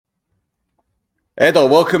Edo,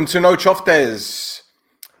 welcome to No Choftes.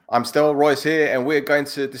 I'm still Royce here, and we're going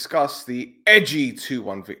to discuss the edgy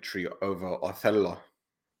 2-1 victory over Othello.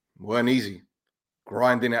 Weren't easy.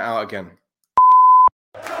 Grinding it out again.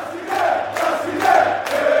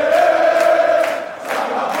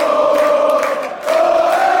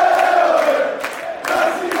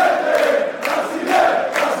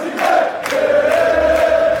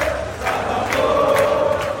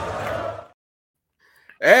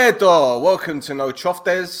 Edo, welcome to No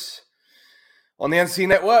Choftes on the NC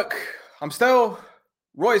Network. I'm still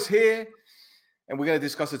Royce here, and we're going to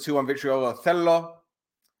discuss the 2-1 victory over Othello.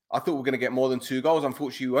 I thought we were going to get more than 2 goals.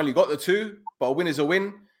 Unfortunately, we only got the 2, but a win is a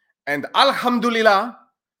win. And alhamdulillah,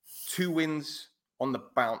 2 wins on the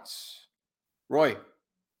bounce. Roy,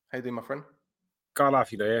 how you doing, my friend? Καλά,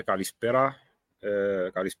 φίλε, καλησπέρα.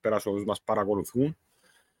 Καλησπέρα σε όλους μας παρακολουθούν.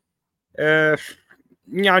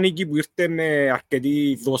 Μια νίκη που ήρθε με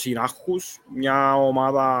αρκετή δόση άγχους. Μια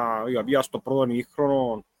ομάδα η οποία στο πρώτο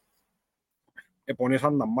ημίχρονο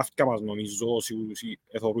επονέσαν τα μάτια μας, νομίζω, όσοι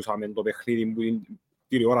εθωρούσαμε το παιχνίδι που την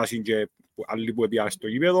τηλεόραση και άλλοι που έπιανε στο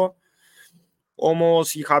γήπεδο.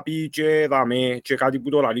 Όμως είχα πει και δαμε και κάτι που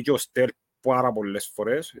το λαλεί και ο Στέρ πάρα πολλές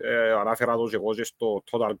φορές. Ανάφερα το και εγώ και στο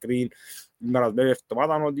Total Green την περασμένη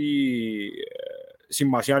εβδομάδα ότι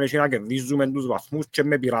σημασία έχει να κερδίζουμε τους βαθμούς και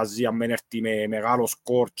με πειράζει αν δεν έρθει με μεγάλο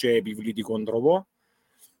σκορ και επιβλητικό τρόπο.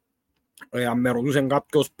 Αν με ρωτούσε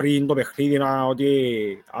κάποιος πριν το παιχνίδι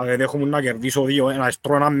ότι δεν έχουμε να κερδίσω 2-1, να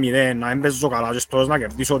στρώ 1-0, να έμπαιζω καλά και στρώ να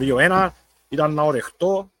κερδίσω 2-1, ήταν να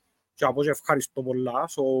ορεχτώ και από και ευχαριστώ πολλά.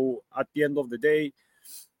 So at the end of the day,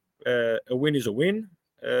 a win is a win.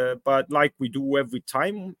 But like we do every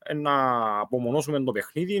time, να απομονώσουμε το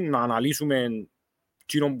παιχνίδι, να αναλύσουμε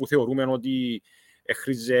εκείνο που θεωρούμε ότι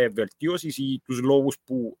χρήζε βελτίωσης ή τους λόγους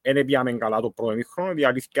που δεν πήγαμε καλά το πρώτο ημίχρονο, γιατί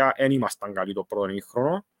αλήθεια δεν ήμασταν καλοί το πρώτο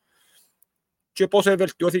ημίχρονο, και πώς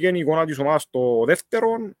βελτιώθηκε η εικόνα της ομάδας στο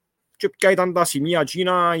δεύτερο και ποια ήταν τα σημεία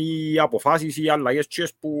εκείνα, οι αποφάσεις, οι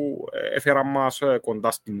αλλαγές που έφεραν μας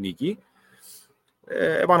κοντά στην νίκη.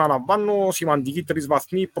 Επαναλαμβάνω, σημαντική 3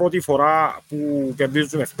 βαθμοί, πρώτη φορά που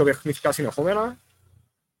κερδίζουμε 2 παιχνίδια συνεχόμενα.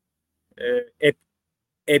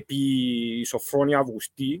 Επί Σοφρόνη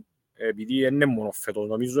Αυγουστή, επειδή είναι μόνο φέτος,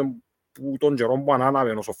 νομίζω που τον καιρό που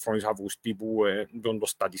ανάναβε ο Σοφρόνης Αυγουστή που ήταν το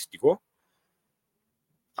στατιστικό.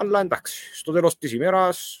 Αλλά εντάξει, στο τέλος της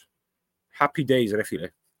ημέρας, happy days ρε φίλε.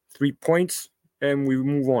 3 points and we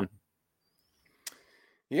move on.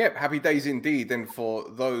 Yep, happy days indeed. And for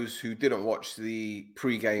those who didn't watch the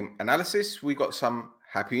pre-game analysis, we got some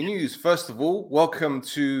happy news. First of all, welcome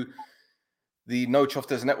to the No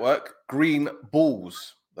Choftes Network, Green Balls.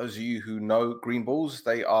 Those of you who know Green Balls,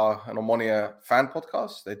 they are an Omonoia fan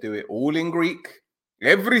podcast. They do it all in Greek.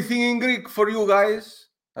 Everything in Greek for you guys.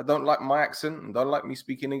 I don't like my accent and don't like me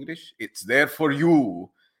speaking English. It's there for you.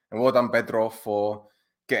 And well done, Pedro, for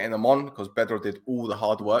getting them on, because Pedro did all the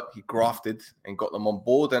hard work. He grafted and got them on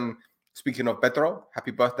board. And speaking of Pedro,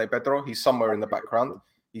 happy birthday, Pedro. He's somewhere in the background.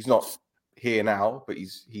 He's not here now, but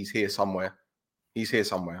he's here somewhere. He's here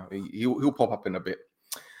somewhere. He'll pop up in a bit.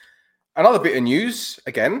 Another bit of news,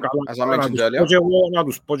 again, as I mentioned earlier. Να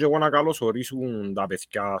τους πω και εγώ να καλωσορίσουν τα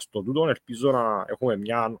παιδιά στο τούτο. Ελπίζω να έχουμε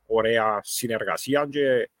μια ωραία συνεργασία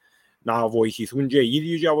και να βοηθηθούν και οι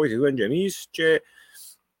ίδιοι και να βοηθηθούν και εμείς. Και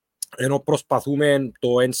ενώ προσπαθούμε το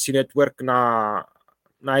NC Network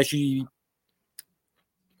να έχει...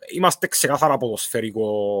 Είμαστε ξεκάθαρα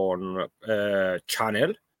ποδοσφαιρικό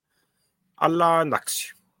channel, αλλά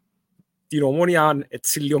εντάξει. Την Ομόνια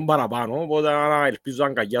έτσι λίγο παραπάνω, οπότε ελπίζω να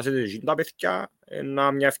αγκαλιάσετε και τα παιδιά,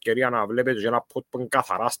 είναι μια ευκαιρία να βλέπετε και ένα podcast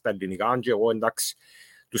καθαρά στα ελληνικά, και εγώ εντάξει,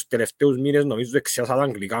 τους τελευταίους μήνες νομίζω εξιάσα τα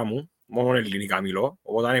αγγλικά μου, μόνο ελληνικά μιλώ,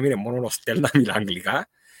 οπότε έμεινε μόνο ο Στέλ να μιλά αγγλικά,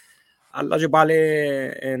 αλλά και πάλι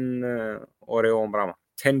είναι ωραίο πράγμα.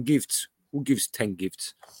 10 gifts. Who gives 10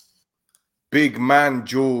 gifts? Big man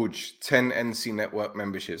George, 10 NC Network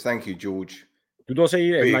memberships. Thank you, George. Τούτος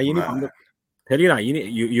να γίνει... Θέλει να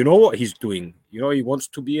γίνει, you know what he's doing. You know, he wants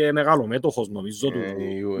to be a μεγαλομέτωχος, νομίζω του.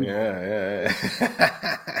 Yeah.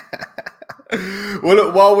 Well,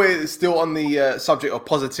 look, while we're still on the subject of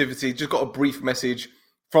positivity, just got a brief message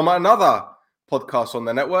from another podcast on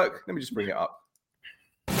the network. Let me just bring it up.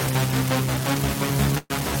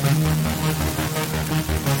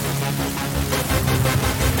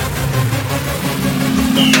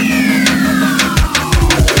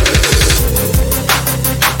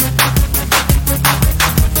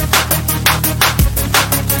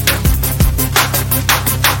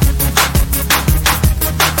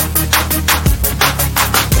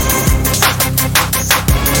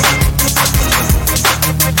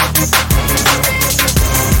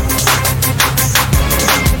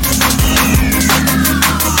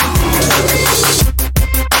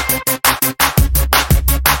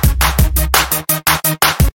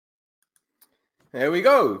 we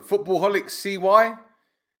go. Footballholic CY.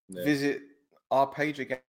 Yeah. Visit our page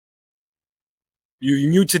again. You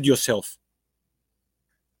muted yourself.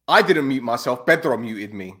 I didn't mute myself. Pedro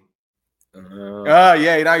muted me.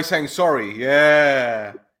 Yeah, now you're saying sorry.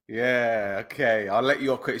 Yeah. Okay, I'll let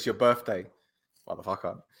you off because it's your birthday,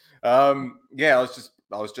 motherfucker. Yeah, I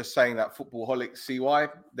was just saying that Footballholic CY,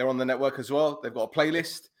 they're on the network as well. They've got a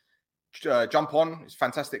playlist. Jump on. It's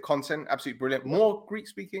fantastic content. Absolutely brilliant. More Greek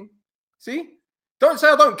speaking. See? Don't say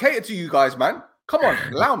I don't cater to you guys, man. Come on,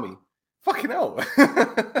 allow me. Fucking hell.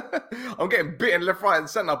 I'm getting bitten left, right, and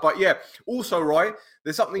center. But yeah, also, Roy,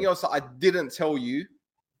 there's something else that I didn't tell you.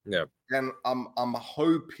 Yeah. And I'm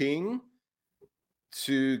hoping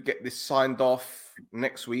to get this signed off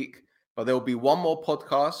next week. But there'll be one more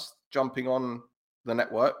podcast jumping on the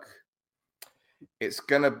network. It's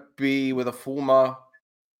gonna be with a former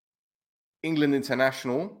England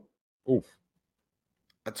international. Oof.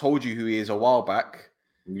 I told you who he is a while back.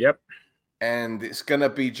 Yep. And it's going to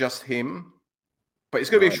be just him. But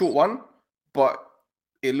it's going to be a short one. But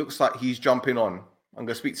it looks like he's jumping on. I'm going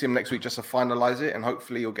to speak to him next week just to finalize it. And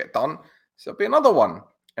hopefully it'll get done. So it'll be another one.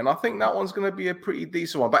 And I think that one's going to be a pretty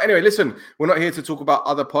decent one. But anyway, listen, we're not here to talk about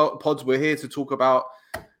other pods. We're here to talk about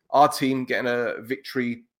our team getting a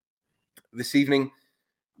victory this evening.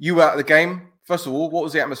 You were at the game. First of all, what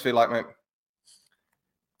was the atmosphere like, mate?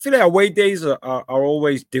 I feel like away days are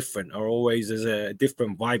always different. There's a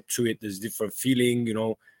different vibe to it. There's different feeling.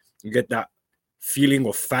 You get that feeling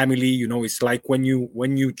of family. It's like when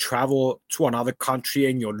you travel to another country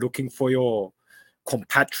and you're looking for your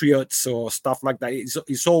compatriots or stuff like that.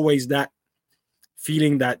 It's always that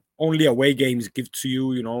feeling that only away games give to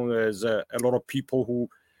you. There's a lot of people who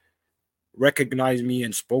recognized me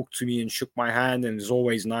and spoke to me and shook my hand, and it's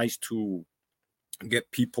always nice to get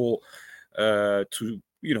people to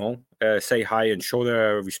say hi and show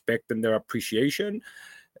their respect and their appreciation.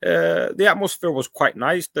 The atmosphere was quite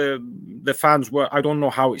nice. The fans were, I don't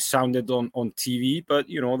know how it sounded on TV, but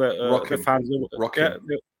the fans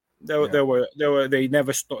they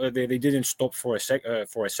never stopped. They didn't stop for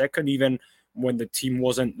a second, even when the team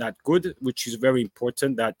wasn't that good, which is very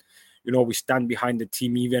important that we stand behind the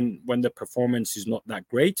team even when the performance is not that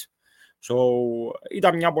great. So,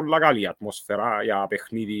 ήταν μια πολλά καλή ατμόσφαιρα για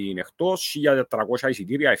παιχνίδι εκτός, 1.400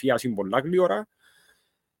 εισιτήρια, εφίασαν πολλά γλύωρα.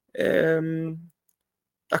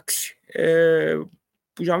 Εντάξει,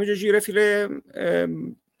 που για μένα ρε φίλε,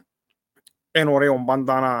 είναι ωραίο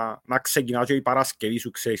πάντα να ξεκινά και η Παρασκευή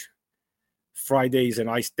σου, ξέρεις. Friday is a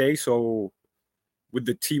nice day, so with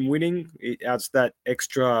the team winning, it adds that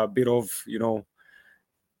extra bit of,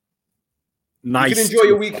 nice. You can enjoy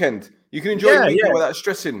your weekend. You can enjoy your weekend without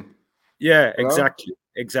stressing. Yeah,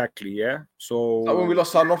 exactly. Yeah. So like when we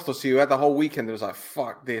lost our Northos, we had the whole weekend. It was like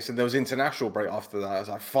fuck this, and there was international break after that. I was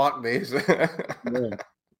like fuck this.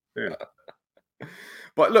 Yeah.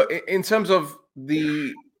 But look, in terms of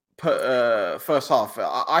the first half,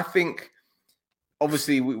 I think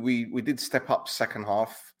obviously we did step up second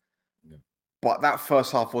half, but that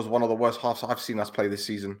first half was one of the worst halves I've seen us play this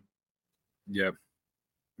season. Yeah,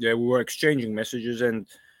 we were exchanging messages and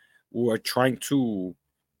we were trying to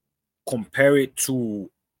compare it to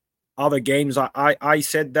other games. I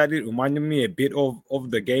said that it reminded me a bit of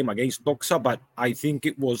the game against Doxa, but I think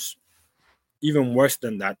it was even worse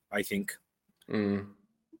than that. I think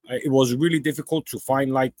it was really difficult to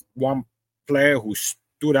find like one player who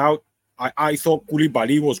stood out. I thought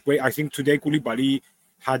Koulibaly was great. I think today Koulibaly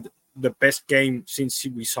had the best game since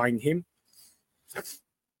we signed him.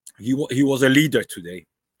 He was a leader today.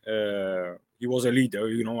 He was a leader.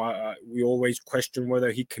 We always question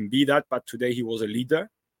whether he can be that, but today he was a leader.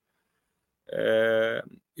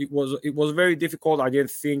 It was very difficult. I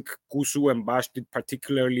didn't think Kusu and Bash did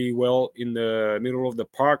particularly well in the middle of the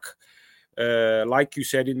park. Like you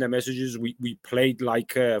said in the messages, we played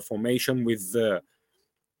like a formation with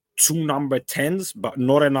two number 10s, but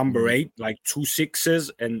not a number 8, like 2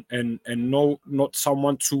 6s, and not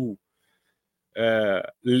someone to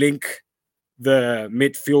link the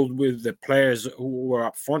midfield with the players who were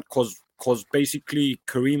up front, because basically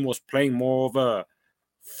Karim was playing more of a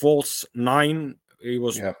false 9. He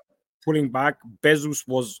was pulling back.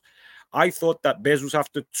 I thought that Bezos,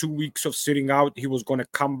 after 2 weeks of sitting out, he was going to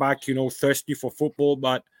come back, thirsty for football,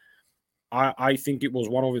 but I think it was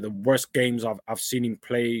one of the worst games I've seen him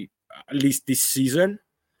play, at least this season.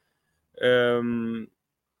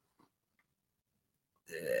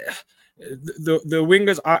 The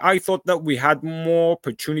wingers, I thought that we had more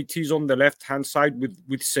opportunities on the left-hand side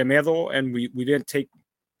with Semedo, and we didn't take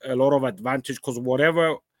a lot of advantage, because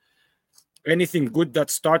whatever anything good that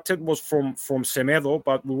started was from Semedo,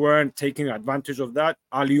 but we weren't taking advantage of that.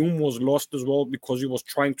 Alium was lost as well because he was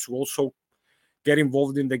trying to also get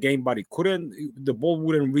involved in the game, but he couldn't. The ball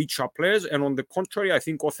wouldn't reach our players. And on the contrary, I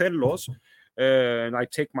think Othellos, and I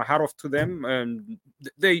take my hat off to them, and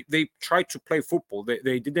they tried to play football.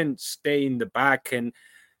 They didn't stay in the back, and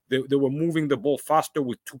they were moving the ball faster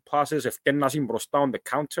with two passes. If Kennasim μπροστά on the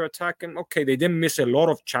counter attack, and okay, they didn't miss a lot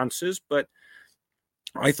of chances, but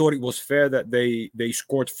I thought it was fair that they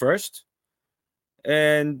scored first.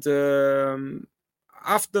 And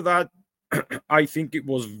after that, I think it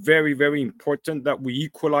was very, very important that we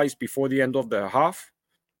equalized before the end of the half.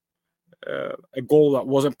 A goal that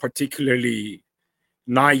wasn't particularly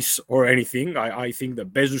nice or anything. I think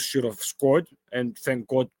that Bezos should have scored, and thank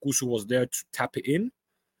God Kusu was there to tap it in.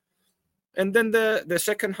 And then the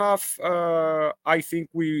second half, I think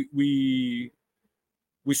we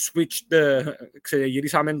switched the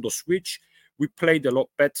switch. We played a lot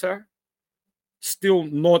better. Still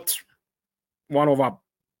not one of our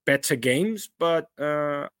better games, but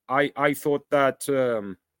I thought that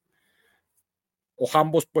ο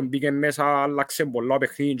Χάμπος που μπήκε μέσα άλλαξε πολλά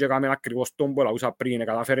παιχνίδι και έκαμε ακριβώς τον που λαούσα πριν.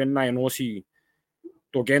 Κατάφερε να ενώσει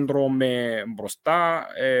το κέντρο με μπροστά,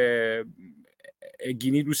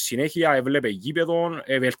 εκείνη του συνέχεια, έβλεπε γήπεδο,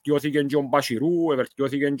 βελτιώθηκε και ο Μπασιρού,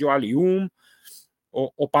 βελτιώθηκε και ο Αλιούμ.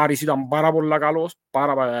 Ο Πάρης ήταν πάρα πολλά καλός,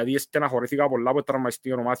 δηλαδή στεναχωρήθηκα πολλά που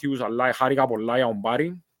τραυματίστηκε ο Μάθιους, αλλά χάρηκα πολλά για τον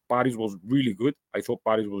Πάρη. Πάρης was really good, I thought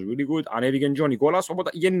Πάρης was really good. Ανέβηκε και ο Νικόλας, οπότε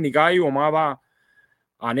γενικά η ομάδα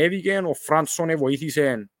ανέβηκε, ο Φράνσον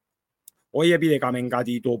βοήθησε, όχι επειδή έκαμε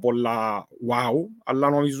κάτι το πολλά wow, αλλά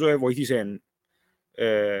νομίζω βοήθησε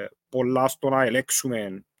πολλά στο να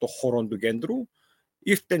ελέξουμε το χώρο του κέντρου.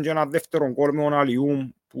 Ήρθε και ένα δεύτερο γκολ με τον Αλιούμ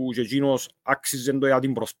που και εκείνος άξιζε το για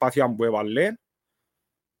την προσπάθεια που έβαλε.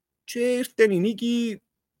 Και ήρθε η νίκη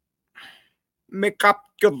με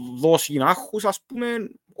κάποιο δόση άχους, ας πούμε,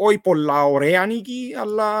 όχι πολλά ωραία νίκη,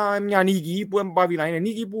 αλλά μια νίκη που εμπάβει να είναι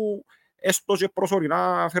νίκη που έστω και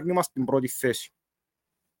προσωρινά φέρνει μας στην πρώτη θέση.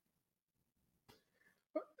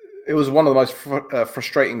 It was one of the most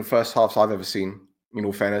frustrating first halves I've ever seen, in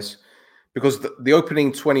all fairness, because the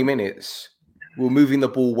opening 20 minutes, we were moving the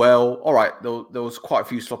ball well. All right, there was quite a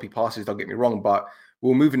few sloppy passes, don't get me wrong, but we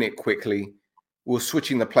were moving it quickly. We were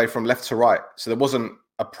switching the play from left to right. So there wasn't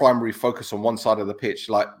a primary focus on one side of the pitch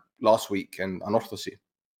like last week and Anorthosis,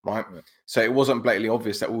 right? Yeah. So it wasn't blatantly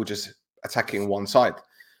obvious that we were just attacking one side.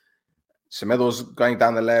 Semedo was going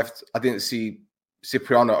down the left. I didn't see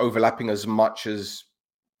Cipriano overlapping as much as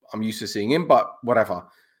I'm used to seeing him, but whatever.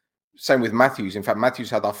 Same with Matthews. In fact, Matthews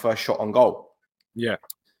had our first shot on goal. Yeah.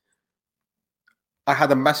 I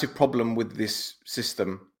had a massive problem with this system.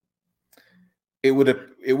 It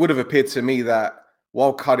would have appeared to me that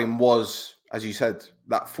while Karim was, as you said,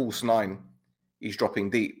 that false nine, he's dropping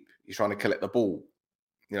deep. He's trying to collect the ball.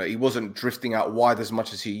 You know, he wasn't drifting out wide as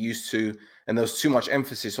much as he used to, and there was too much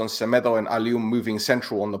emphasis on Semedo and Alium moving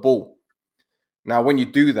central on the ball. Now, when you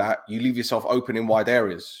do that, you leave yourself open in wide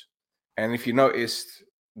areas. And if you noticed,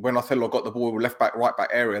 when Othello got the ball left back, right back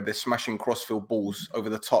area, they're smashing crossfield balls over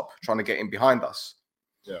the top, trying to get in behind us.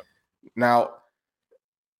 Yeah. Now,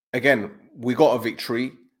 again, we got a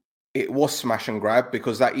victory. It was smash and grab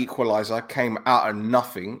because that equalizer came out of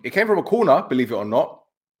nothing. It came from a corner, believe it or not.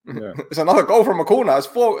 Yeah. It's another goal from a corner. That's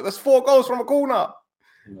four goals from a corner.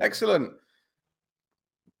 Yeah. Excellent.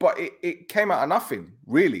 But it came out of nothing,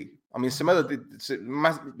 really. I mean, Semedo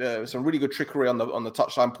did some really good trickery on the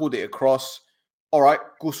touchline, pulled it across. All right,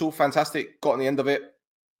 Gusul, fantastic. Got on the end of it.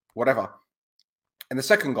 Whatever. And the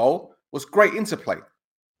second goal was great interplay.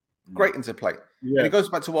 Great interplay. Yeah. And it goes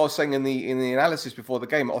back to what I was saying in the analysis before the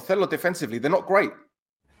game. Othello defensively, they're not great.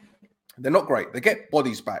 They're not great. They get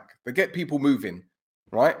bodies back. They get people moving,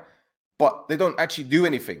 right? But they don't actually do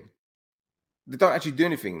anything. They don't actually do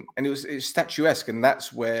anything. And it's statuesque. And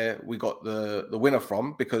that's where we got the winner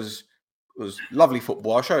from, because it was lovely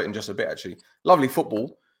football. I'll show it in just a bit, actually. Lovely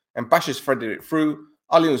football. And Bashas threaded it through.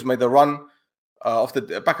 Alium's made the run off the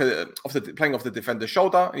back playing off the defender's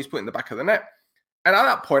shoulder. And he's put it in the back of the net. And at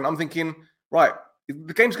that point, I'm thinking, right,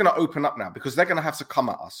 the game's going to open up now because they're going to have to come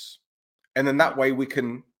at us. And then that way we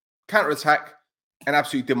can counter-attack and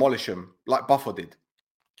absolutely demolish them like Buffer did.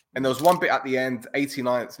 And there was one bit at the end,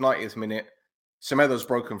 89th, 90th minute. Semedo's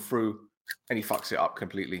broken through and he fucks it up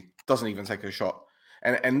completely. Doesn't even take a shot.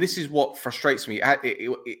 And this is what frustrates me.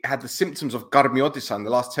 It had the symptoms of Garmiotissa in the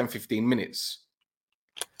last 10, 15 minutes.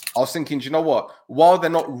 I was thinking, do you know what? While they're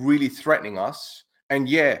not really threatening us, and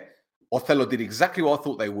yeah, Othello did exactly what I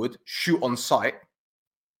thought they would, shoot on sight.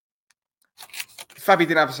 Fabi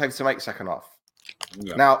didn't have a save to make second half.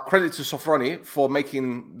 Yeah. Now, credit to Sofroni for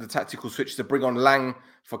making the tactical switch to bring on Lang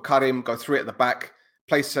for Karim, go 3 at the back,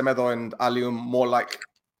 place Semedo and Alium more like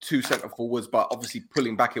 2 centre forwards, but obviously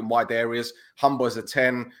pulling back in wide areas. Humbo as a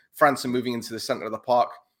 10, Franson moving into the centre of the park.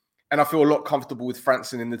 And I feel a lot comfortable with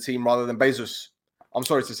Franson in the team rather than Bezos. I'm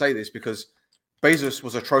sorry to say this because Bezos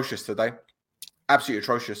was atrocious today. Absolutely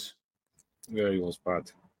atrocious. Yeah, it was bad.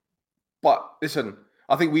 But listen,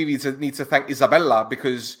 I think we need to thank Isabella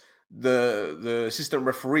because the assistant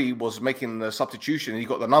referee was making the substitution and he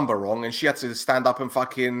got the number wrong and she had to stand up and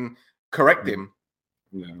fucking correct him.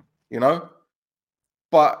 Yeah. You know?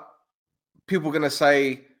 But people are going to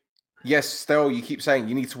say, yes, still, you keep saying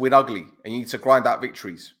you need to win ugly and you need to grind out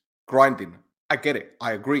victories. Grinding. I get it.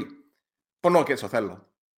 I agree. But not against Othello.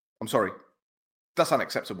 I'm sorry. That's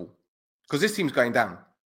unacceptable. Because this team's going down.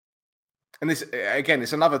 And this, again,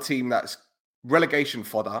 it's another team that's relegation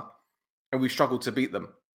fodder and we struggled to beat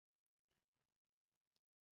them.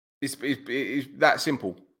 It's that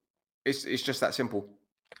simple. It's just that simple.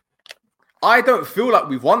 I don't feel like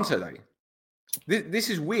we've won today. This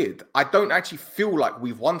is weird. I don't actually feel like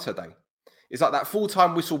we've won today. It's like that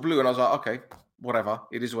full-time whistle blew and I was like, okay, whatever.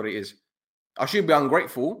 It is what it is. I shouldn't be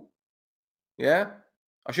ungrateful. Yeah?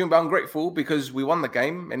 I shouldn't be ungrateful because we won the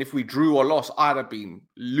game. And if we drew or lost, I'd have been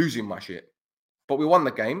losing my shit. But we won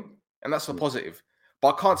the game and that's the positive.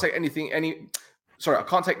 But I can't take I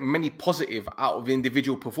can't take many positive out of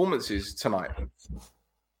individual performances tonight.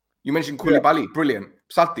 You mentioned Koulibaly, brilliant.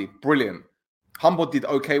 Psalti, brilliant. Humbo did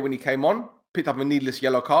okay when he came on, picked up a needless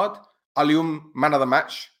yellow card. Alium, man of the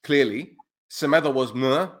match, clearly. Semedo was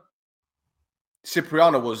meh.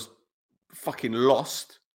 Cipriano was fucking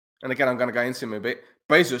lost. And again, I'm going to go into him a bit.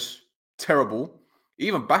 Bezos, terrible.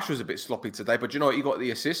 Even Bash was a bit sloppy today, but you know what? He got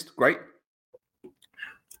the assist. Great.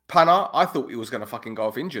 Pana, I thought he was going to fucking go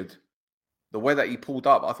off injured. The way that he pulled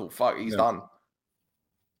up, I thought, fuck, he's done.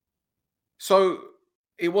 So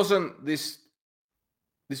it wasn't this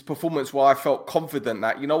performance where I felt confident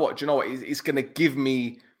that, you know what, it's going to give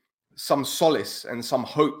me some solace and some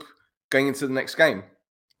hope going into the next game.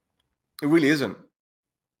 It really isn't.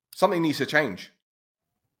 Something needs to change.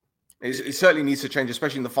 It certainly needs to change,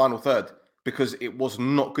 especially in the final third, because it was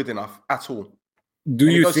not good enough at all. Do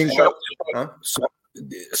you think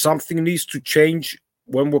something needs to change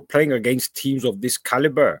when we're playing against teams of this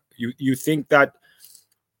caliber? You think that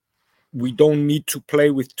we don't need to play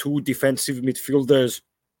with 2 defensive midfielders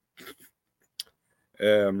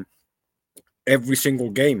every single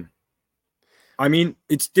game? I mean,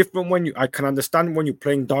 it's different I can understand when you're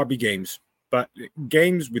playing derby games, but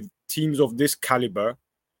games with teams of this caliber,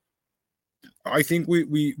 I think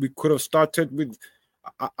we could have started with.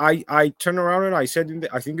 I turned around and I said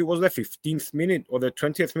I think it was the 15th minute or the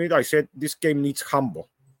 20th minute. I said this game needs Humbo,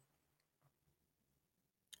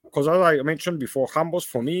 because as I mentioned before, Hambos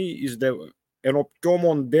for me is ο πιο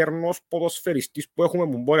μοντέρνος ποδοσφαιριστής που έχουμε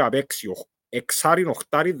που μπορεί να παίξει εξάρι,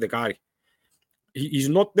 οχτάρι, δεκάρι. He's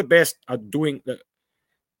not the best at doing that.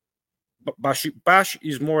 Bash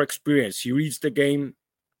is more experienced. He reads the game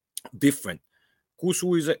different.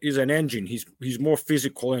 Kusu is an engine. He's more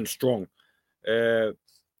physical and strong.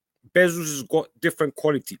 Bezos has got different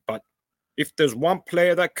quality, but if there's one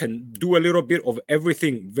player that can do a little bit of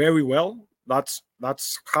everything very well, that's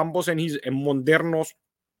Hambos, and he's a modernos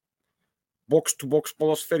box-to-box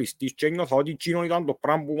ποδοσφαιριστής. Και νιώθω ότι εκείνο ήταν το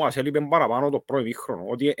πράγμα που μας έλειπε παραπάνω το πρώτο ημίχρονο.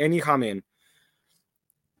 Ότι δεν είχαμε.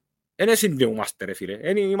 Δεν συνδεούμαστε ρε φίλε.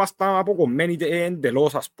 Δεν ήμασταν αποκομμένοι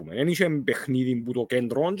εντελώς, ας πούμε. Δεν είχε παιχνίδι που το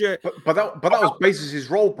κέντρο. But that was Bezos'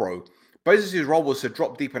 role, bro. Bezos' role was to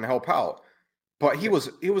drop deep and help out. But he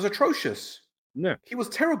was atrocious. Yeah. He was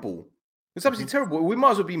terrible. It was absolutely terrible. We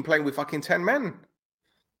might as well have been playing with fucking 10 men.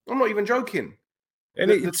 I'm not even joking. And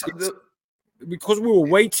it's because we were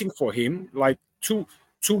waiting for him, like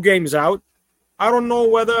two games out. I don't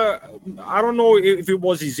know if it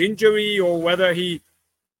was his injury or whether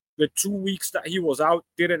the 2 weeks that he was out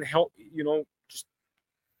didn't help,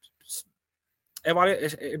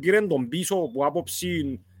 πήραν τον πίσω από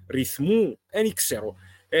άποψη ρυθμού, δεν ξέρω.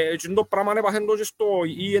 Το πράγμα έπαθεν το και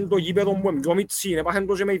ή εν το γήπεδο μου εμπιόμιτσι, έπαθεν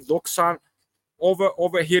το και με δόξα,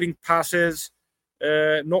 overhearing passes,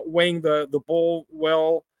 not weighing the ball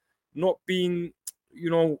well, not being,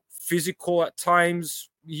 physical at times.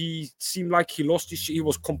 He seemed like he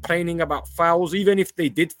was complaining about fouls, even if they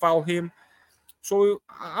did foul him. So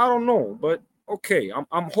I don't know, but okay,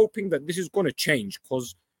 I'm hoping that this is going to change,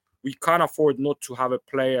 because we can't afford not to have a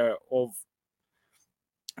player of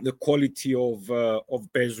the quality of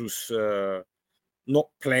Bezos not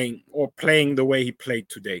playing or playing the way he played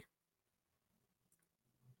today.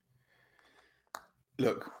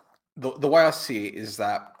 Look, the way I see it is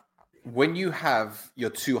that when you have your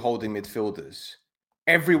two holding midfielders,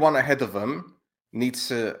 everyone ahead of them needs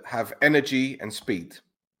to have energy and speed.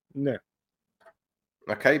 Yeah.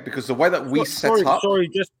 Okay, because the way that we set up. Sorry,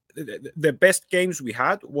 just the best games we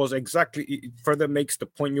had was exactly, it further makes the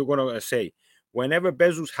point you're going to say. Whenever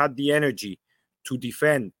Bezos had the energy to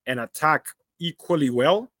defend and attack equally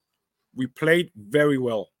well, we played very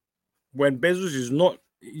well. When Bezos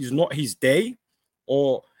is not his day,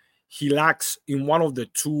 or he lacks in one of the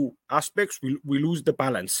two aspects, we lose the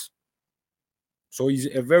balance. So he's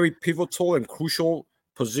a very pivotal and crucial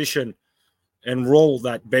position and role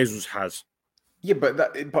that Bezos has. Yeah,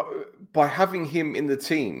 but by having him in the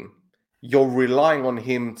team, you're relying on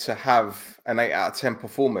him to have an 8 out of 10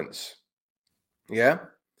 performance. Yeah,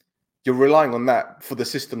 you're relying on that for the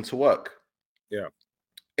system to work. Yeah,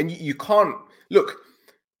 and you can't look.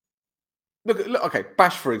 Okay,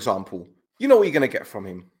 Bash, for example. You know what you're going to get from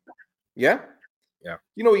him. Yeah, yeah.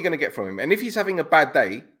 You know what you're going to get from him, and if he's having a bad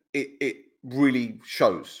day, it really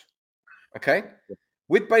shows. Okay.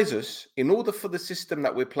 With Bezos, in order for the system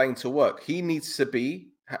that we're playing to work, he needs to be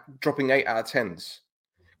dropping 8 out of 10s.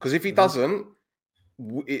 Because if he doesn't,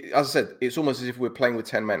 as I said, it's almost as if we're playing with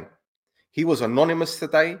 10 men. He was anonymous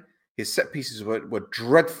today. His set pieces were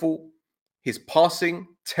dreadful. His passing,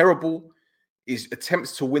 terrible. His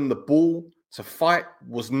attempts to win the ball, to fight,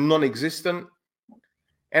 was non-existent.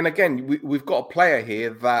 And again, we've got a player here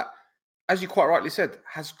that, as you quite rightly said,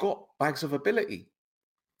 has got bags of ability.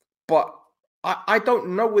 But I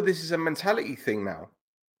don't know whether this is a mentality thing now.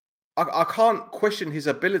 I can't question his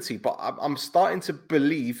ability, but I'm starting to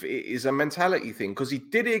believe it is a mentality thing, because he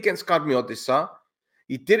did it against Gadmiodissa,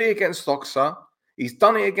 he did it against Doxa, he's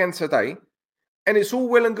done it again today, and it's all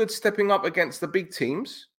well and good stepping up against the big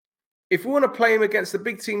teams. If we want to play him against the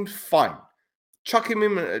big teams, fine. Chuck him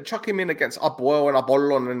in against Apoel and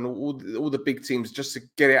Apollon and all the big teams just to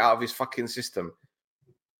get it out of his fucking system.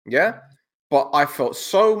 Yeah? But I felt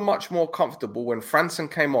so much more comfortable when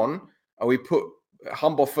Franson came on and we put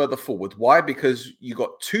Humble further forward. Why? Because you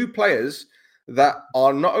got two players that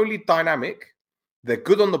are not only dynamic, they're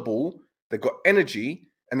good on the ball, they've got energy,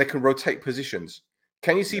 and they can rotate positions.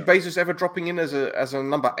 Can you see Bezos ever dropping in as a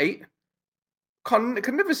number 8? Can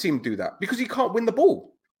never see him do that because he can't win the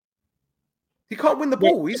ball. He can't win the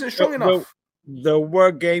ball. He isn't strong enough. There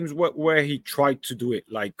were games where he tried to do it,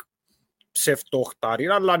 like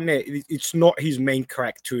it's not his main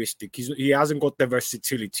characteristic. He hasn't got the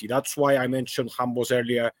versatility. That's why I mentioned Hambos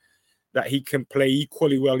earlier, that he can play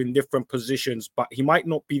equally well in different positions, but he might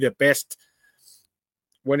not be the best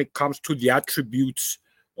when it comes to the attributes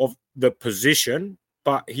of the position,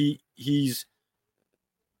 but he's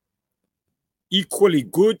equally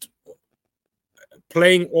good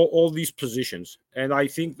playing all these positions. And I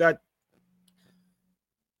think that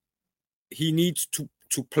he needs to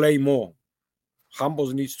play more.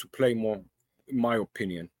 Hambos needs to play more, in my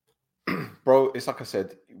opinion. Bro, it's like I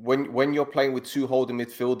said, when you're playing with two holding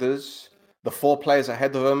midfielders, the 4 players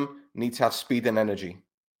ahead of them need to have speed and energy.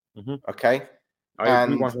 Okay? I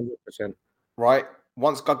agree 100%. Right?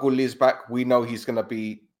 Once Gaguli is back, we know he's going to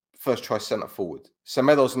be first choice centre forward.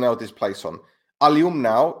 Semedo's nailed his place on. Alium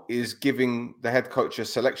now is giving the head coach a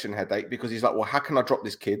selection headache because he's like, well, how can I drop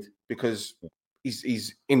this kid? Because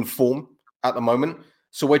he's in form at the moment.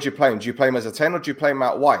 So where do you play him? Do you play him as a 10 or do you play him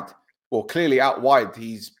out wide? Well, clearly out wide,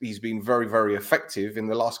 he's been very, very effective in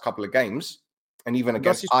the last couple of games, and even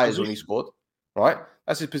against Ayers when he scored, right?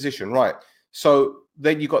 That's his position, right? So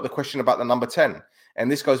then you got the question about the number 10,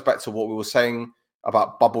 and this goes back to what we were saying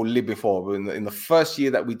about Bubble Lib before. In the first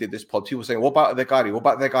year that we did this pod, people were saying, what about Degari? What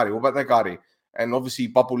about Degari? What about Degari? And obviously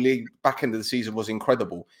Bubble Lib back end of the season was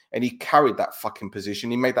incredible, and he carried that fucking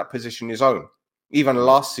position. He made that position his own. Even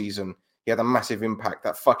last season, he had a massive impact.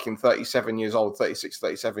 That fucking 37 years old, 36,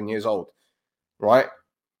 37 years old, right?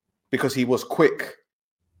 Because he was quick.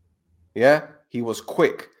 Yeah, he was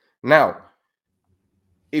quick. Now,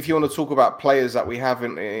 if you want to talk about players that we have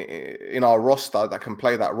in our roster that can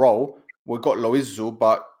play that role, we've got Loizu,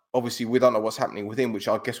 but obviously we don't know what's happening with him, which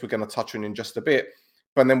I guess we're going to touch on in just a bit.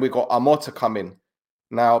 But then we've got Amor to come in.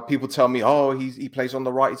 Now, people tell me, oh, he plays on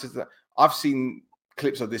the right. I've seen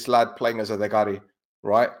clips of this lad playing as a Degari,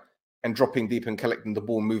 right? And dropping deep and collecting the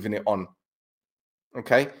ball, moving it on.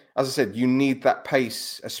 Okay? As I said, you need that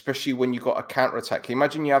pace, especially when you got a counter-attack.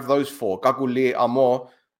 Imagine you have those 4, Gaguli, Amor,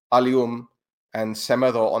 Alium, and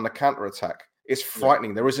Semedo on the counter-attack. It's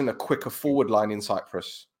frightening. There isn't a quicker forward line in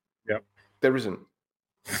Cyprus. Yep. There isn't.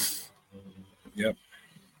 Yep.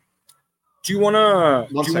 Do you want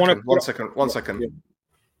to... One second. Yeah.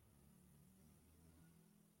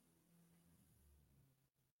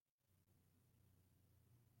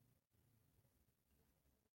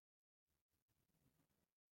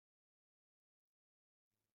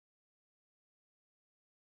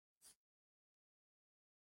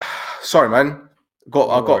 Sorry, man.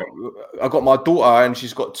 Don't worry. I got my daughter, and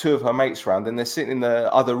she's got two of her mates round, and they're sitting in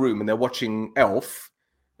the other room, and they're watching Elf.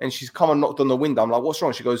 And she's come and knocked on the window. I'm like, "What's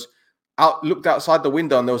wrong?" She goes, looked outside the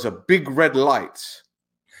window, and there was a big red light.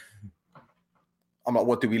 I'm like,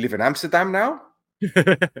 "What? Do we live in Amsterdam now?"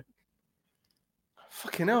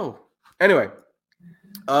 Fucking hell. Anyway,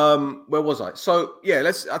 where was I? So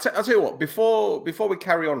yeah, I'll tell you what. Before we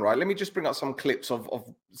carry on, right? Let me just bring up some clips of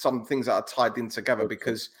some things that are tied in together,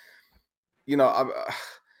 because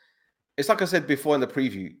it's like I said before in the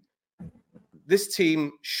preview. This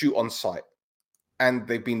team shoot on sight, and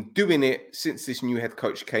they've been doing it since this new head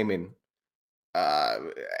coach came in.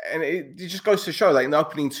 And it just goes to show that in the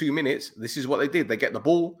opening 2 minutes, this is what they did. They get the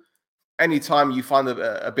ball. Anytime you find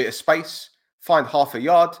a bit of space, find half a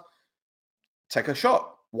yard, take a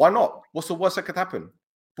shot. Why not? What's the worst that could happen?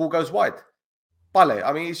 Ball goes wide. Bale.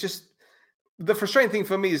 I mean, it's just the frustrating thing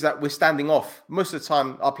for me is that we're standing off. Most of the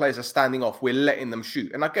time, our players are standing off. We're letting them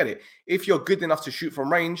shoot. And I get it. If you're good enough to shoot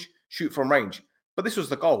from range, shoot from range. But this was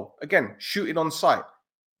the goal. Again, shooting on sight.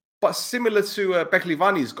 But similar to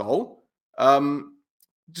Beklivani's goal,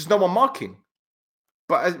 just no one marking.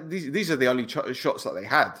 But these are the only shots that they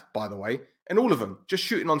had, by the way. And all of them, just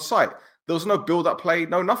shooting on sight. There was no build-up play,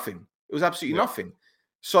 no nothing. It was absolutely nothing.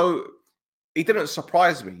 So it didn't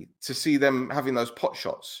surprise me to see them having those pot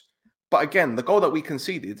shots. But again, the goal that we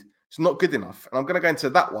conceded is not good enough. And I'm going to go into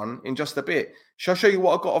that one in just a bit. Shall I show you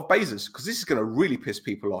what I got of Bezos? Because this is going to really piss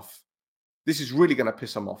people off. This is really going to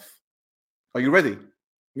piss them off. Are you ready?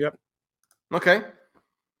 Yep. Okay.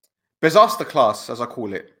 Bezaster class, as I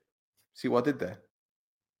call it. See what I did there?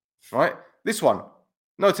 Right? This one.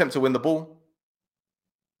 No attempt to win the ball.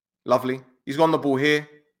 Lovely. He's got the ball here.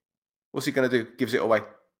 What's he going to do? Gives it away.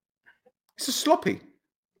 It's a sloppy.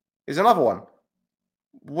 Here's another one.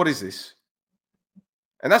 What is this?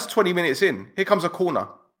 And that's 20 minutes in. Here comes a corner.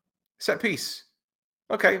 Set piece.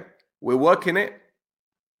 Okay. We're working it.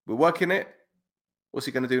 We're working it. What's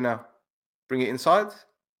he going to do now? Bring it inside?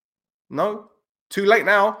 No. Too late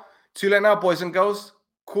now. Too late now, boys and girls.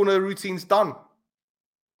 Corner routine's done.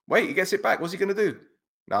 Wait, he gets it back. What's he going to do?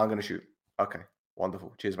 Now I'm going to shoot. Okay.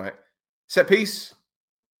 Wonderful. Cheers, mate. Set piece.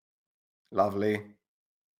 Lovely.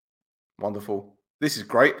 Wonderful. This is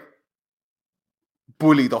great.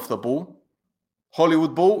 Bullied off the ball.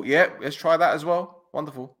 Hollywood ball. Yeah, let's try that as well.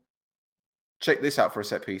 Wonderful. Check this out for a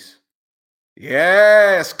set piece.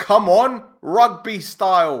 Yes, come on. Rugby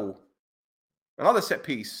style. Another set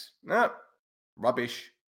piece. Nah,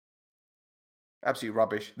 rubbish. Absolutely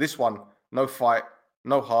rubbish. This one, no fight,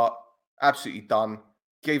 no heart. Absolutely done.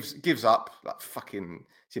 Gives up. Like fucking,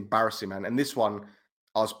 it's embarrassing, man. And this one,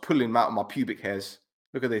 I was pulling him out of my pubic hairs.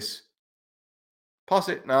 Look at this. Pass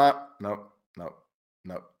it. Nah, no.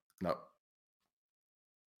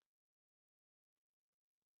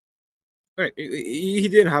 Right. He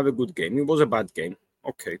didn't have a good game. It was a bad game.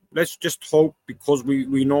 Okay. Let's just hope, because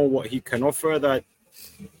we know what he can offer, that,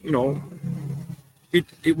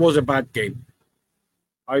 it was a bad game.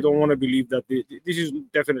 I don't want to believe that this is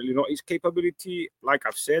definitely not his capability. Like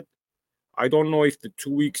I've said, I don't know if the 2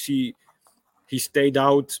 weeks he stayed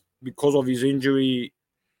out because of his injury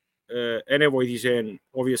ενεβοήθησε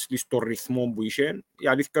obviously στο ρυθμό που είχε. Η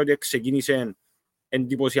αλήθεια ότι ξεκίνησε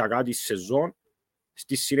εντυπωσιακά τη σεζόν.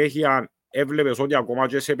 Στη συνέχεια έβλεπες ότι ακόμα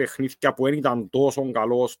και σε παιχνίδια που δεν ήταν τόσο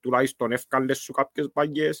καλός, τουλάχιστον εύκαλες σου κάποιες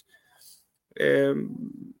παγιές.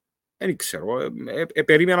 Δεν ξέρω.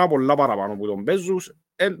 Περίμενα πολλά παραπάνω που τον παίζους.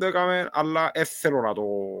 Δεν το έκαμε, αλλά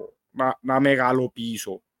θέλω να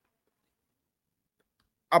μεγαλοποιήσω.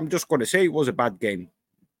 I'm just going to say it was a bad game.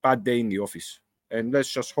 Bad day in the office. And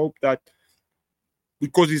let's just hope that,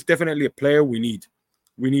 because he's definitely a player we need.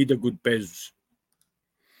 We need a good Bezos.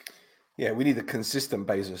 Yeah, we need a consistent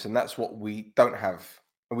Bezos, and that's what we don't have.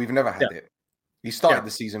 And we've never had it. He started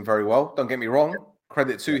the season very well. Don't get me wrong.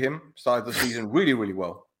 Credit to him. Started the season really, really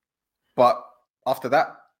well. But after that,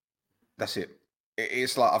 that's it.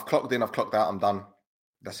 It's like I've clocked in, I've clocked out, I'm done.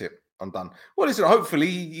 That's it. I'm done. Well, listen, hopefully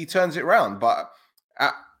he turns it around. But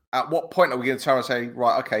at what point are we going to turn and say,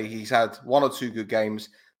 right, okay, he's had 1 or 2 good games,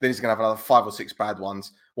 then he's going to have another 5 or 6 bad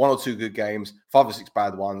ones, 1 or 2 good games, 5 or 6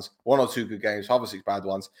 bad ones, 1 or 2 good games, 5 or 6 bad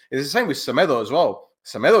ones. It's the same with Semedo as well.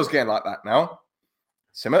 Semedo's getting like that now.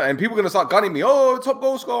 And people are going to start gunning me, oh, top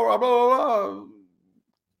goal scorer, blah, blah, blah.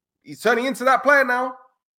 He's turning into that player now.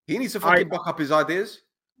 He needs to fucking buck up his ideas.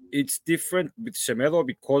 It's different with Semedo,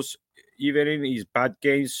 because even in his bad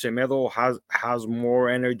games, Semedo has more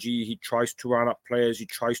energy. He tries to run up players. He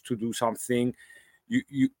tries to do something.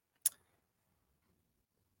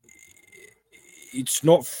 It's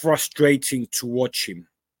not frustrating to watch him.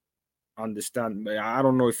 Understand? I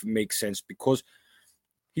don't know if it makes sense, because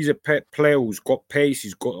he's a player who's got pace.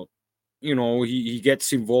 He's got, he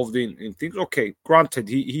gets involved in things. Okay, granted,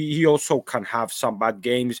 he also can have some bad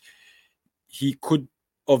games. He could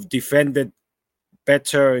have defended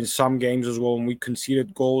better in some games as well when we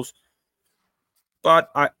conceded goals.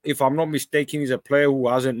 But if I'm not mistaken, he's a player who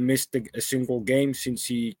hasn't missed a single game since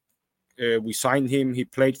we signed him. He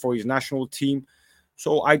played for his national team.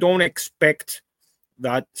 So I don't expect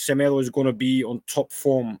that Semedo is going to be on top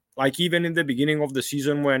form. Like even in the beginning of the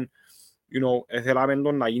season when, θέλαμε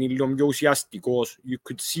να γίνει λίγο πιο ουσιαστικός, you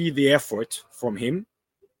could see the effort from him.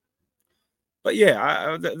 But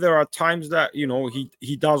yeah, there are times that,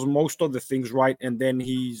 he does most of the things right, and then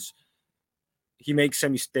he makes a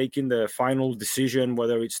mistake in the final decision,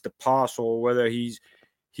 whether it's the pass or whether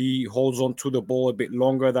he holds on to the ball a bit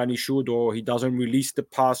longer than he should, or he doesn't release the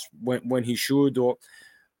pass when he should.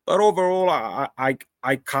 But overall,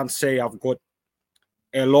 I can't say I've got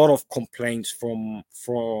a lot of complaints from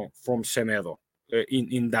Semedo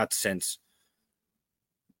in that sense.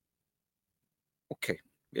 Okay.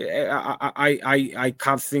 I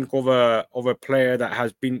can't think of a player that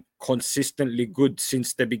has been consistently good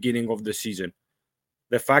since the beginning of the season.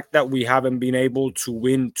 The fact that we haven't been able to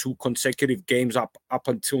win 2 consecutive games up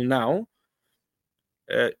until now,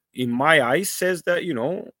 in my eyes, says that,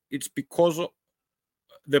 it's because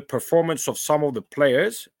the performance of some of the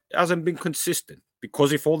players hasn't been consistent.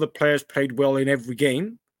 Because if all the players played well in every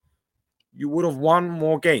game, you would have won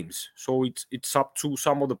more games. So it's up to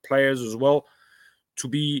some of the players as well to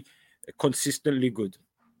be consistently good.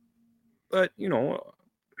 But,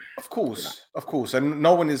 Of course. And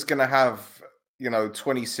no one is going to have,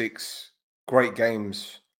 26 great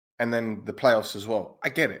games and then the playoffs as well. I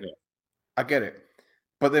get it. Yeah. I get it.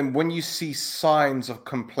 But then when you see signs of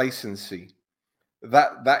complacency,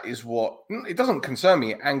 that is what, it doesn't concern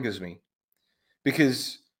me, it angers me.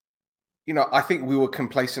 Because, I think we were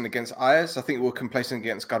complacent against Ayers. I think we were complacent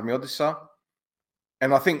against Garmiodisa.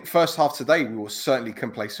 And I think first half today, we were certainly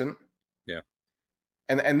complacent. Yeah.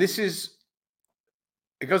 And this is,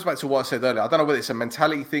 it goes back to what I said earlier. I don't know whether it's a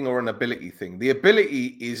mentality thing or an ability thing. The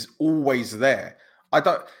ability is always there. I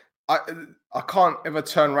can't ever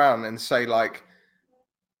turn around and say like,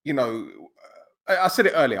 I said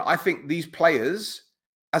it earlier. I think these players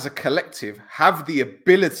as a collective have the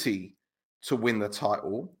ability to win the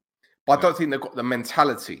title, but I don't think they've got the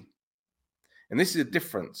mentality. And this is a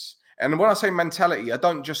difference. And when I say mentality, I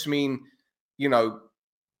don't just mean,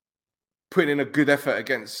 putting in a good effort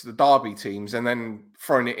against the Derby teams and then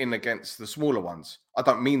throwing it in against the smaller ones. I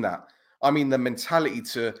don't mean that. I mean the mentality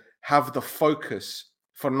to have the focus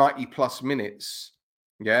for 90 plus minutes,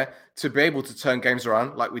 to be able to turn games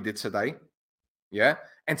around like we did today,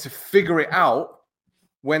 and to figure it out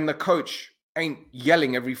when the coach ain't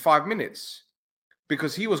yelling every 5 minutes,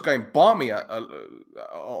 because he was going balmy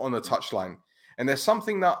on the touchline. And there's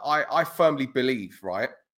something that I firmly believe, right,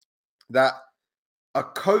 that a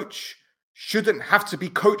coach shouldn't have to be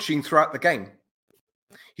coaching throughout the game.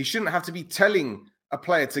 He shouldn't have to be telling a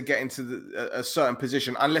player to get into a certain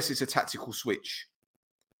position unless it's a tactical switch.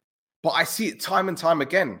 But I see it time and time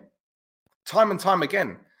again.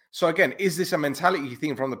 So again, is this a mentality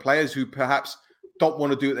thing from the players who perhaps don't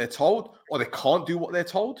want to do what they're told, or they can't do what they're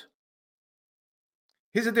told?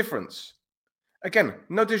 Here's a difference. Again,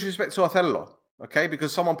 no disrespect to Othello, okay?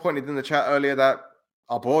 Because someone pointed in the chat earlier that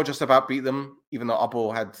Arbor just about beat them, even though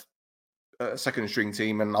Arbor had a second string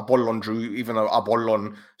team and Apollon drew, even though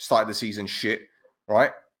Apollon started the season shit,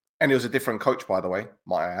 right? And it was a different coach, by the way,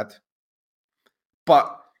 might I add.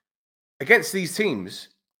 But against these teams,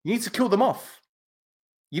 you need to kill them off.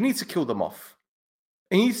 And you need to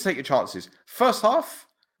take your chances. First half,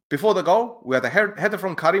 before the goal, we had a header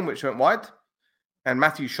from Karim, which went wide, and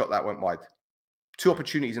Matthew's shot that went wide. 2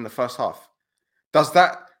 opportunities in the first half. Does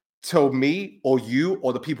that tell me or you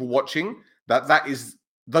or the people watching that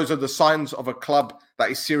those are the signs of a club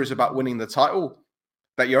that is serious about winning the title?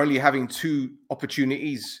 That you're only having 2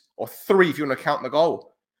 opportunities, or 3 if you want to count the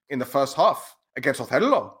goal, in the first half against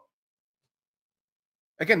Othello?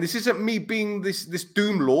 Again, this isn't me being this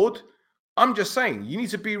doom lord. I'm just saying you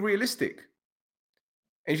need to be realistic.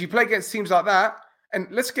 And if you play against teams like that, and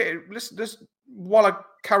let's while I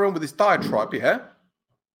carry on with this diatribe,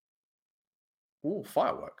 oh,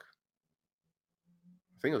 firework.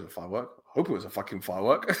 I think it was a firework. I hope it was a fucking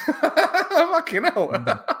firework. Fucking hell.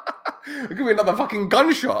 It could be another fucking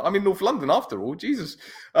gunshot. I'm in North London after all. Jesus.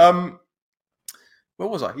 Where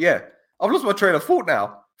was I? Yeah. I've lost my train of thought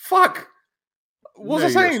now. Fuck. What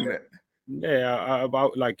was I saying? Yeah,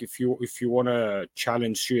 about like if you want to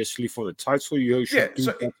challenge seriously for the title, you should do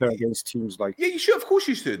better against teams like. Yeah, you should. Of course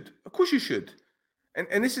you should.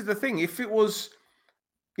 And this is the thing. If it was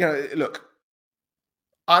look,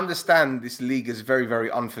 I understand this league is very, very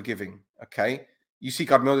unforgiving. Okay, you see,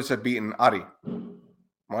 Carmiotis have beaten Ari,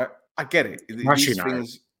 right? I get it. These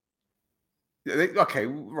things. Okay,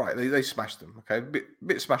 right? They smashed them. Okay,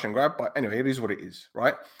 bit smash and grab, but anyway, it is what it is,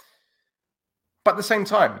 right? But at the same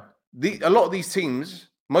time, a lot of these teams,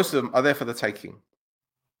 most of them are there for the taking.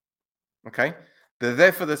 Okay, they're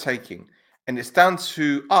there for the taking, and it's down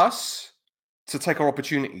to us to take our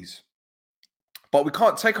opportunities. But we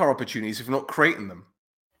can't take our opportunities if we're not creating them.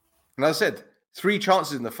 And as I said, 3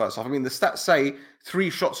 chances in the first half. I mean, the stats say 3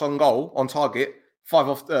 shots on goal, on target, 2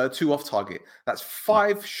 off target. That's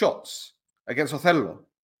 5 shots against Othello.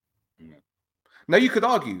 Yeah. Now, you could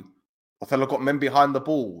argue, Othello got men behind the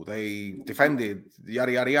ball. They defended,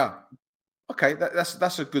 yada, yada, yada. Okay,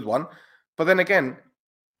 that's a good one. But then again,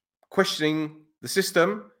 questioning the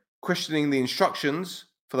system, questioning the instructions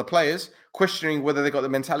for the players, questioning whether they got the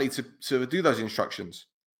mentality to do those instructions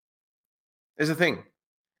is a thing.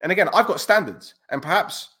 And again, I've got standards, and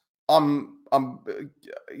perhaps I'm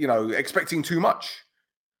expecting too much.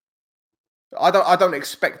 I don't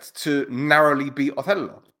expect to narrowly beat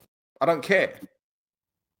Othello. I don't care.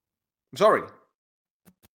 I'm sorry.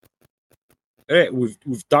 Hey,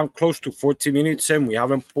 we've done close to 40 minutes and we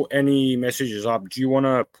haven't put any messages up. Do you want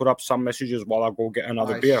to put up some messages while I go get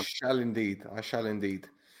another beer? I shall indeed.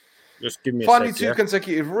 Just give me Finally, a sec, 2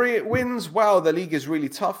 consecutive wins. Wow, the league is really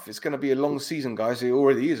tough. It's going to be a long season, guys. It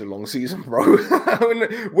already is a long season, bro.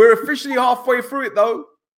 We're officially halfway through it, though.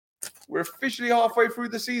 We're officially halfway through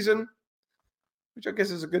the season, which I guess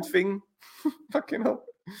is a good thing. Fucking hell.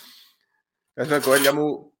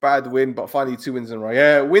 Bad win, but finally 2 wins in a row.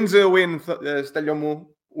 Yeah, wins are a win.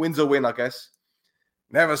 Wins a win, I guess.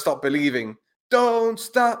 Never stop believing. Don't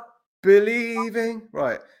stop believing.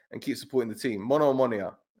 Right. And keep supporting the team.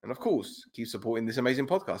 Omonoia. And of course, keep supporting this amazing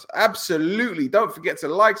podcast. Absolutely. Don't forget to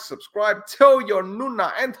like, subscribe. Tell your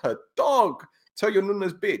Nuna and her dog. Tell your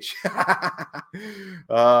Nuna's bitch.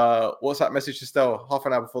 What's that message to Stell? Half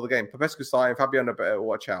an hour before the game. Popescu starting. Fabiano better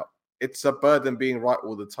watch out. It's a burden being right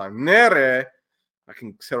all the time. Nere. I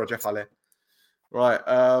can Sarah Jeffale. Right.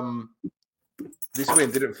 This win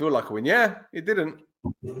didn't feel like a win. Yeah, it didn't.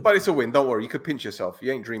 But it's a win. Don't worry. You could pinch yourself.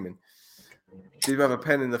 You ain't dreaming. Did you have a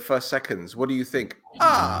pen in the first seconds? What do you think?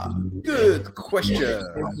 Good question.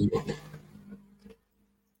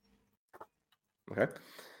 Okay.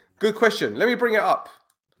 Good question. Let me bring it up.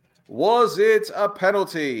 Was it a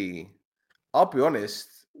penalty? I'll be honest.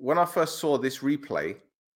 When I first saw this replay,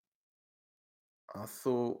 I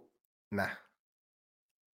thought, nah.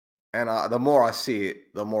 And the more I see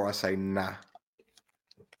it, the more I say, nah.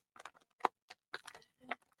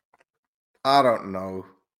 I don't know.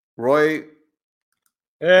 Roy?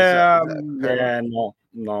 No.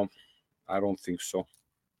 I don't think so.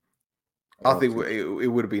 I think it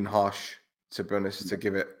would have been harsh, to be honest, to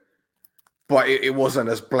give it. But it wasn't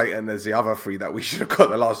as blatant as the other 3 that we should have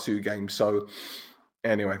got the last 2 games. So,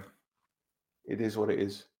 anyway, it is what it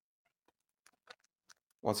is.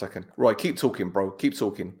 1 second. Roy, keep talking, bro. Keep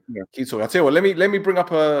talking. Yeah. Keep talking. I'll tell you what, let me bring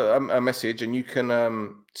up a message and you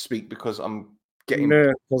can speak because I'm getting...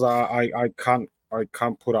 Because I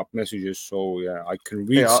can't put up messages, so yeah, I can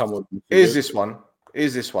read some of them. Is this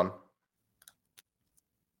one?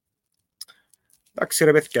 Εντάξει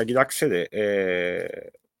ρε παιδιά, κοιτάξτε,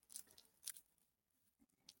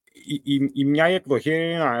 η μια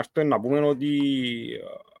εκδοχή είναι να πούμε ότι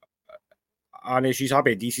αν έχεις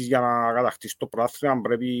απαιτήσεις για να κατακτήσεις το πρωτάθλημα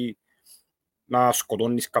πρέπει να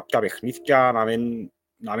σκοτώνεις κάποια παιχνίδια,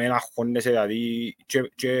 να μην αγχώνεσαι, δηλαδή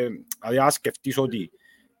να σκεφτείς ότι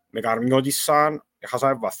με Καρμιώτισσαν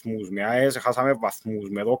έχασαμε βαθμούς, με ΑΕΣ έχασαμε βαθμούς,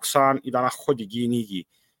 με Δόξαν ήταν αγχωτική νίκη.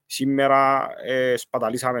 Σήμερα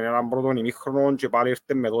σπαταλήσαμε έναν πρώτο ημίχρονο και πάλι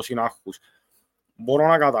ήρθε με τόση άγχους. Μπορώ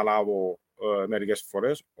να καταλάβω μερικές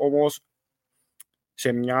φορές, όμως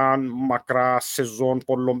σε μια μακρά σεζόν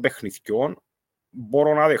πολλών παιχνιδιών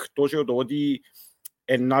μπορώ να δεχτώ και το ότι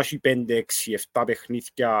ενάχει 5, 6, 7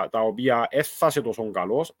 παιχνίδια τα οποία έφτασε τόσο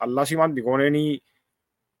καλός, αλλά σημαντικό είναι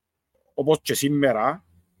όπως και σήμερα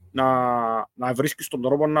να βρίσκεις τον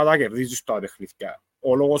τρόπο να τα κερδίζεις τα παιχνίδια.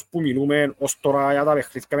 Ο λόγος που μιλούμε ως τώρα για τα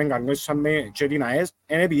παιχνίδια με εγκαρνώσαμε και την ΑΕΣ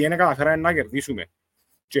είναι επειδή δεν καταφέραμε να κερδίσουμε.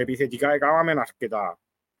 Και επιθετικά έκαναμε αρκετά.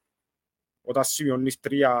 Όταν σημειώνεις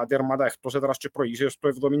 3 τέρματα εκτός έδρας και προηγήσεις στο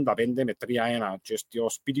 75 με 3-1 και στο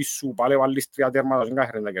σπίτι σου πάλι βάλεις 3 τέρματα και δεν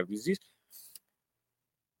καταφέρεις να κερδίσεις,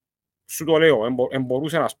 σου το λέω,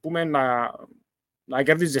 μπορούσε να πούμε να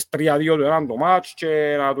κερδίζεις 3-2 το έναν το μάτς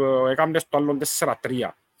και να το έκανες το άλλο 4-3.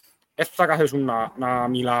 Θα κάθεσουν να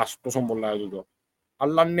μιλάς τόσο πολλά για τούτο.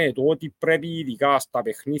 Αλλά ναι, το ότι πρέπει ειδικά στα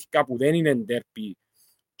παιχνίδια που δεν είναι ντέρπι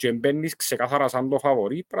και μπαίνεις ξεκάθαρα σαν το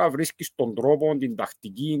φαβορί, πρέπει να βρίσκεις τον τρόπο, την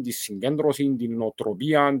τακτική, τη συγκέντρωση, την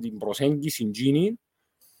νοοτροπία, την προσέγγιση γίνει,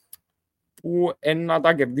 που να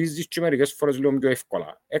τα κερδίζεις και μερικές φορές λίγο πιο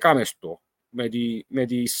εύκολα. Έκαμες το με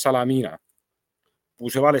τη Σαλαμίνα, που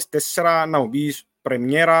σε βάλες 4, να μου πεις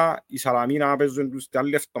πρεμιέρα, η Σαλαμίνα παίζουν τους την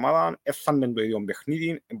άλλη εβδομάδα, έφτανε το ίδιο παιχνίδι,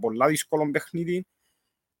 είναι πολλά δύσκολο παιχνίδι,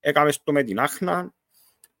 έκαμες το με την Άχνα,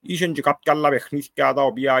 είσαι και κάποια άλλα παιχνίδια τα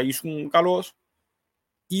οποία ήσουν καλός,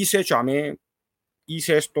 είσαι τσάμε,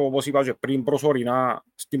 είσαι στο, όπως είπα και πριν, προσωρινά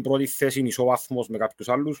στην πρώτη θέση ισοβάθμος με κάποιους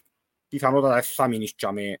άλλους, πιθανότατα δεν θα μείνεις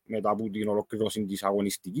τσάμε μετά από την ολοκλήρωση της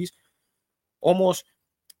αγωνιστικής. Όμως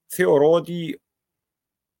θεωρώ ότι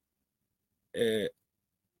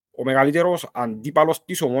ο μεγαλύτερος αντίπαλος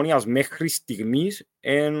της Ομόνοιας μέχρι στιγμής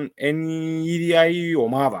είναι η ίδια η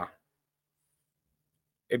ομάδα.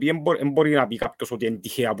 Επειδή δεν μπορεί να πει κάποιος ότι είναι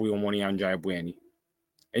τυχαία που η Ομόνια είναι που είναι.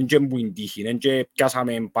 Εν και που είναι τύχη, εν και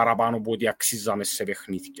πιάσαμε παραπάνω από ό,τι αξίζαμε σε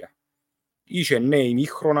παιχνίδια. Είχε ναι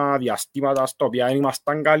ημίχρονα διαστήματα στα οποία δεν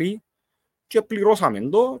ήμασταν καλοί και πληρώσαμε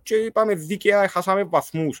το και είπαμε δίκαια χάσαμε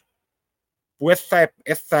βαθμούς που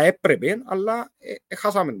θα έπρεπε, αλλά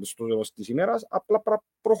χάσαμε το στο τέλος της ημέρας, απλά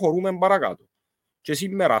προχωρούμε παρακάτω. Και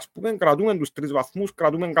σήμερα, ας πούμε, κρατούμε τους 3 βαθμούς,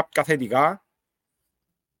 κρατούμε κάποια θετικά,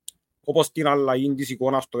 όπως την αλλαγή της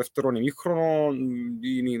εικόνας στο δεύτερο ημίχρονο,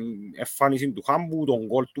 την εμφάνιση του Χάμπου, τον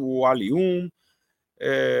γκολ του Αλιούμ,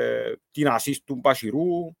 την ασίστ του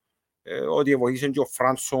Μπασιρού, ότι βοήθησε και ο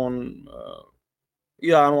Φράνσον,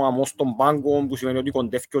 είδαν ο αμός των πάγκων, που σημαίνει ότι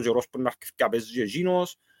κοντεύει ο καιρός που είναι αρκετά παίζει και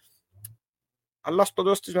εκείνος. Αλλά στο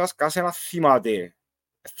τέλος της μέρας καθένας θυμάται,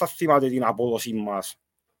 θα θυμάται την απόδοση μας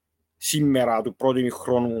σήμερα του πρώτου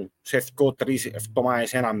ημιχρόνου σε 2-3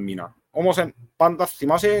 εβδομάδες, ένα μήνα. Όμως πάντα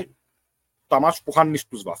θυμάσαι τα μάτς που χάνεις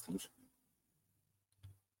τους βαθμούς.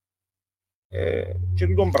 Και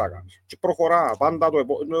τούτον πράγμα. Και προχωρά πάντα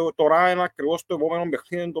τώρα είναι ακριβώς το επόμενο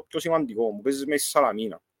παιχνίδι, είναι το πιο σημαντικό, που παίζεις με στη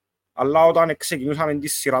Σαλαμίνα. Αλλά όταν ξεκινούσαμε τη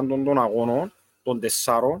σειρά των αγώνων, των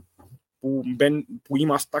 4, που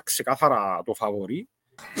είμαστε ξεκάθαρα το φαβορί,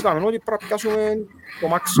 είπαμε ότι πρέπει να πιάσουμε το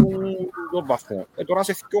μάξιμο των βαθμών. Τώρα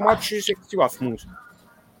σε 2 μάτσες, σε 6 βαθμούς.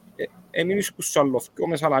 Εμείς στους άλλους,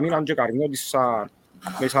 με Σαλαμίνα και Καρνιώτισσα,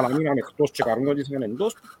 με Σαλαμίνα εκτός και Καρνιώτισσα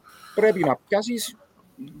εντός, πρέπει να πιάσεις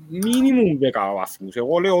μίνιμουμ 10 βαθμούς.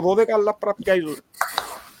 Εγώ λέω 12, αλλά πρέπει να πιάσεις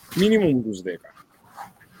μίνιμουμ τους 10.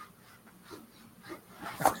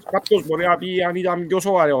 Κάποιος μπορεί να πει αν ήταν πιο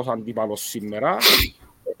σοβαρός αντίπαλος σήμερα,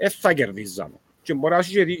 θα κερδίζαμε. Και μπορεί να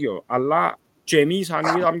έχει και δίκιο, αλλά και εμείς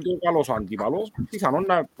αν ήταν πιο καλός αντίπαλος, πιθανόν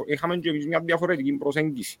να είχαμε και εμείς μια διαφορετική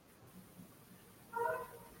προσέγγιση.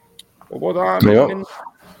 Οπότε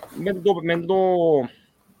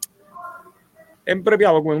δεν πρέπει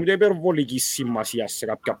να δούμε ούτε υπερβολική σημασία σε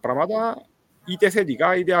κάποια πράγματα, είτε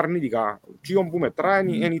θετικά είτε αρνητικά. Τι που μετράει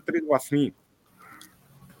είναι οι 3 βαθμοί.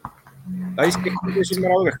 Δηλαδή σκεφτείτε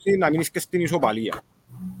σήμερα το παιχνίδι να μείνεις και στην ισοπαλία.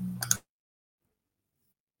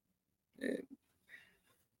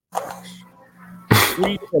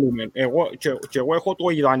 Εγώ έχω το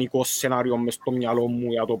ιδανικό σενάριο μες στο μυαλό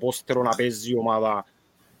μου για το πώς θέλω να παίζει η ομάδα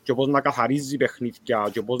και πώς να καθαρίζει παιχνίδια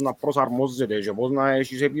και πώς να προσαρμόζεται και πώς να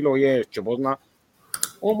έχεις επιλογές και πώς να...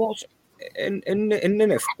 Όμως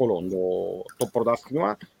είναι εύκολο το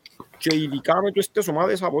πρωτάθλημα και ειδικά με τις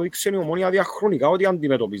ομάδες αποδείξε η Ομόνοια διαχρονικά ότι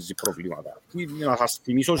αντιμετωπίζει προβλήματα. Να σας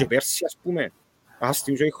θυμίσω και πέρσι, ας πούμε, να σας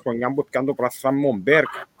θυμίσω η χρονιά που έπιανε το πρωτάθλημα με τον Μπέρκ.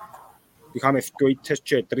 Είχαμε 2 ήττες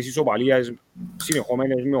και 3 ισοπαλίες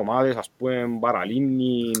συνεχόμενες με ομάδες, ας πούμε,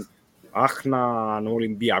 Παραλίμνη, Άχνα,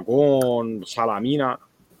 Ολυμπιακόν, Σαλαμίνα.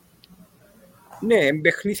 Ναι,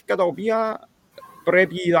 παιχνίδια τα οποία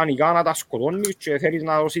πρέπει ιδανικά να τα σκοτώνεις και θέλεις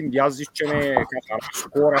να το συνδυάζεις και με καθαρά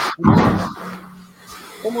σκορ, ας πούμε.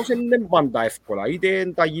 Όμως είναι πάντα εύκολα,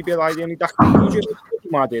 είτε τα γήπεδα είτε είναι η τακτική και δεν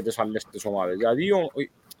θυμάται τις άλλες τις ομάδες. Δηλαδή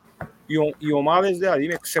οι ομάδες δηλαδή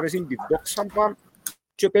με εξαίρεση την δόξα πάνε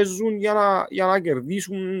και παίζουν για να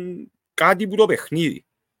κερδίσουν κάτι που το παιχνίδι.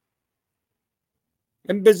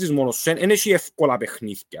 Δεν παίζεις μόνος σου, δεν έχει εύκολα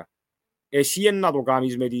παιχνίδια. Εσύ είναι να το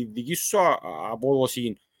κάνεις με τη δική σου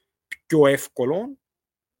απόδοση πιο εύκολο.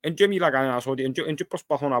 Εν και μιλά κανένας ότι, εν και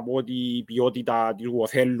προσπαθώ να πω ότι η ποιότητα του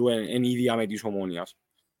Οθέλου είναι ίδια με της Ομόνοιας.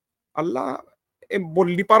 Αλλά είναι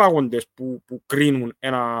πολλοί παραγόντες που κρίνουν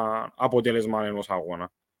ένα αποτέλεσμα ενός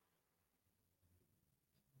αγώνα.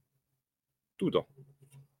 Τούτο.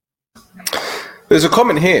 There's a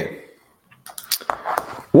comment here.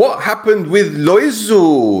 What happened with Loizu?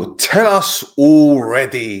 Tell us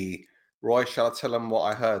already. Roy, shall I tell them what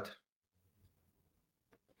I heard?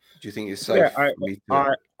 Do you think it's safe?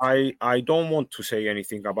 Yeah, I don't want to say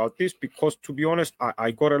anything about this because, to be honest,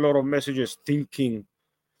 I got a lot of messages thinking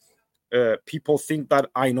people think that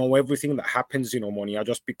I know everything that happens in Omonoia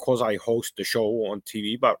just because I host the show on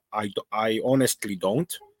TV, but I honestly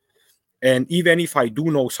don't. And even if I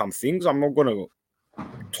do know some things, I'm not gonna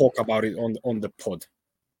talk about it on the pod.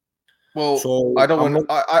 Well, So I don't want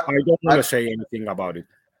I don't want to say anything about it.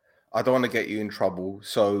 I don't want to get you in trouble.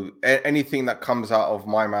 So anything that comes out of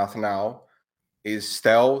my mouth now is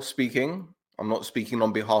Stell speaking. I'm not speaking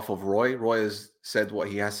on behalf of Roy. Roy has said what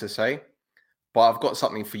he has to say, but I've got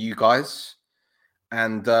something for you guys,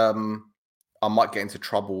 and I might get into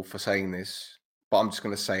trouble for saying this, but I'm just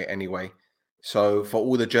going to say it anyway. So for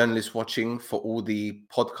all the journalists watching, for all the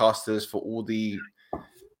podcasters, for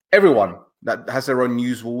everyone that has their own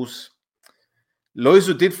news walls,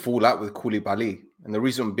 Loizu did fall out with Koulibaly. And the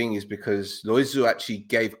reason being is because Loizu actually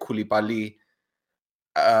gave Koulibaly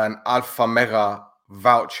an Alpha Mega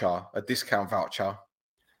voucher, a discount voucher.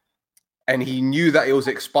 And he knew that it was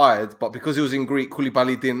expired, but because it was in Greek,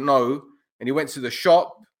 Koulibaly didn't know. And he went to the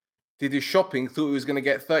shop, did his shopping, thought he was going to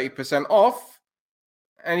get 30% off.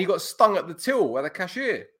 And he got stung at the till at the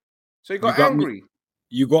cashier. So he got angry.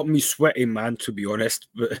 You got me sweating, man, to be honest.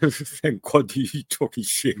 But thank God you talking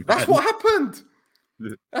shit, man. That's what happened.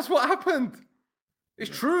 That's what happened.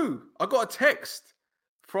 It's true. I got a text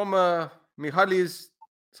from Mihalis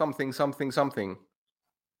something.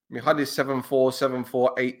 Mihalis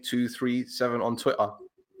 74748237 on Twitter.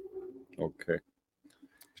 Okay.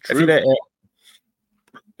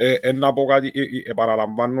 Ένα πω κάτι,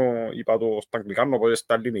 επαναλαμβάνω, είπα το στα αγγλικά, να πω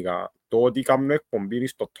στα ελληνικά. Το ότι κάνουμε εκπομπή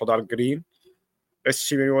στο Total Green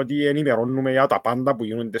σημαίνει ότι ενημερώνουμε για τα πάντα που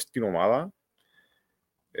γίνονται στην ομάδα.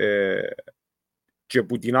 Και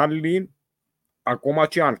που την άλλη, ακόμα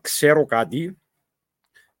και αν ξέρω κάτι,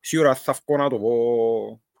 σίγουρα θα βγω να το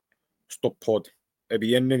πω στο pod.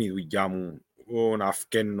 Επειδή είναι η δουλειά μου να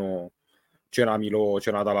φκένω και να μιλώ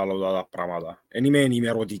και να τα λαλώ τα πράγματα. Εν είμαι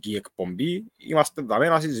ενημερωτική εκπομπή, είμαστε εδώ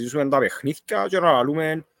να συζητήσουμε τα παιχνίδια και να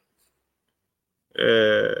λαλούμε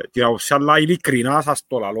την άποψη, αλλά ειλικρινά σας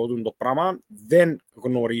το λαλώ το πράγμα. Δεν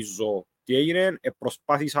γνωρίζω τι έγινε,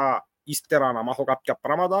 προσπάθησα ύστερα να μάθω κάποια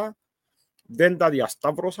πράγματα, δεν τα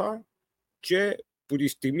διασταύρωσα και που τη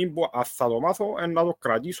στιγμή που θα το μάθω να το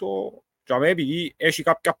κρατήσω και επειδή έχει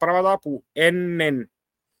κάποια πράγματα που είναι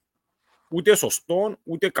ούτε σωστό,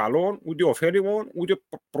 ούτε καλό, ούτε ωφέλιμο, ούτε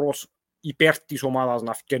προς υπέρ της ομάδας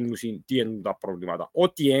να φτιάχνουν τι είναι τα προβλήματα.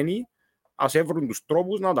 Ό,τι είναι, ας έβρουν τους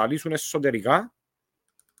τρόπους να τα λύσουν εσωτερικά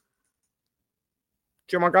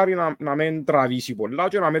και μακάρι να μην τραβήσει πολλά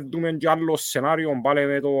και να μην δούμε και άλλο σενάριο πάλι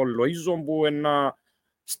με το Λοΐζο που να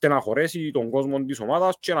στεναχωρέσει τον κόσμο της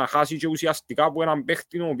ομάδας και να χάσει και ουσιαστικά από έναν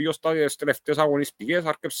παίχτη ο οποίος στις τελευταίες αγωνιστικές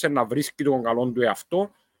άρχισε να βρίσκει τον καλό του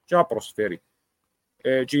εαυτό και να προσφέρει.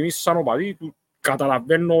 Και εμείς σαν οπαδοί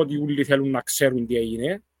καταλαβαίνω ότι όλοι θέλουν να ξέρουν τι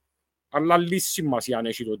έγινε, αλλά λίγη σημασία αν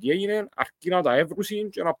έχει το τι έγινε, αρκεί να τα έβρουσουν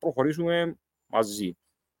και να προχωρήσουμε μαζί.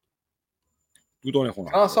 Τούτον έχω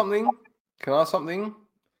να πω. Can I ask something?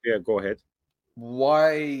 Yeah, go ahead.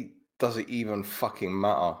 Why does it even fucking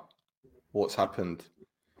matter what's happened?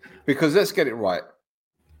 Because let's get it right,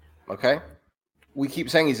 okay? We keep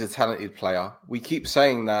saying he's a talented player. We keep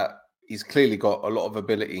saying that he's clearly got a lot of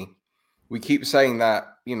ability. We keep saying that,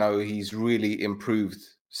 you know, he's really improved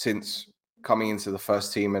since coming into the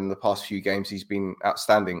first team, and the past few games he's been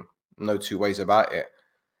outstanding. No two ways about it.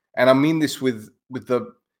 And I mean this with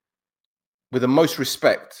the most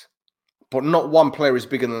respect, but not one player is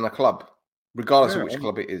bigger than a club, regardless of which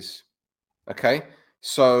club it is. Okay?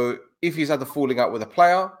 So if he's had the falling out with a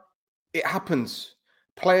player, it happens.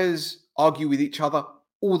 Players argue with each other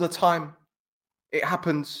all the time. It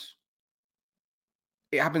happens.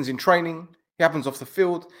 It happens in training. It happens off the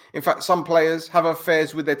field. In fact, some players have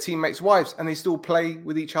affairs with their teammates' wives and they still play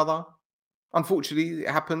with each other. Unfortunately, it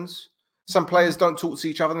happens. Some players don't talk to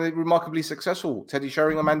each other and they're remarkably successful. Teddy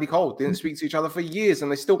Sheringham and Andy Cole didn't speak to each other for years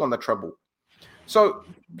and they still won the treble. So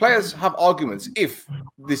players have arguments if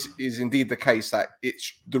this is indeed the case, that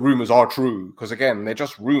the rumors are true, because again, they're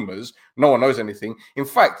just rumors. No one knows anything. In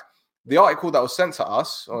fact, the article that was sent to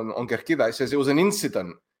us on Gerkida, it says it was an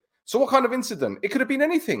incident. So what kind of incident? It could have been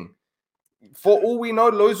anything. For all we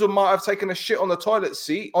know, Loizu might have taken a shit on the toilet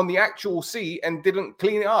seat, on the actual seat, and didn't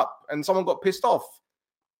clean it up, and someone got pissed off.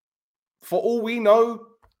 For all we know,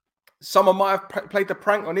 someone might have played the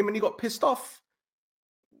prank on him and he got pissed off.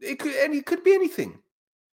 It could be anything.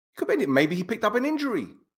 It could be anything. Maybe he picked up an injury.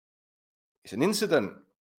 It's an incident.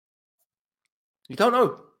 You don't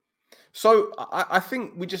know. So I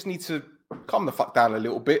think we just need to calm the fuck down a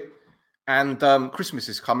little bit. And Christmas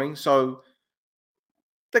is coming, so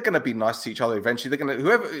they're going to be nice to each other eventually. They're going to,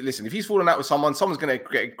 whoever, listen, if he's falling out with someone's going to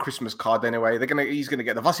get a Christmas card anyway. He's going to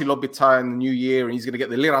get the Vasilobita in the new year, and he's going to get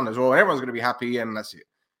the Liran as well, and everyone's going to be happy, and that's it.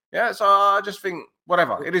 Yeah, so I just think,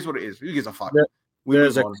 whatever, it is what it is. Who gives a fuck?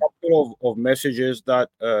 There's a couple of messages that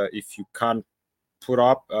if you can't put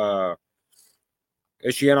up,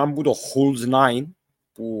 έχει έναν που το Holds 9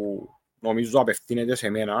 που νομίζω απευθύνεται σε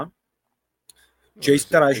μένα. Και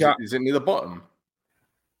ύστερα Is it near the bottom?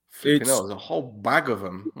 Flipping hell, there's a whole bag of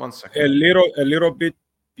them. 1 second. A little bit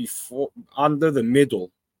before, under the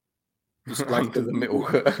middle. It's like under the middle.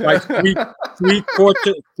 like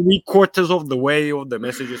three quarters of the way of the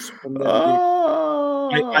messages.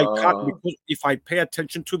 I can't, because if I pay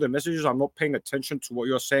attention to the messages, I'm not paying attention to what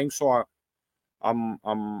you're saying. So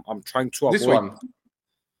I'm trying to avoid. This one.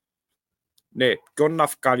 Ναι, ποιον να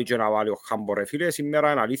βγάλει και να βάλει ο Χάμπο ρε φίλε,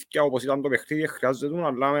 σήμερα είναι αλήθεια, όπως ήταν το παιχνίδι, χρειάζεται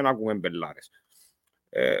να λέμε να ακούμε μπελάρες.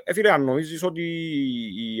 Φίλε, αν νομίζεις ότι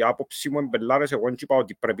η άποψη μου εμπελάρες, εγώ δεν είπα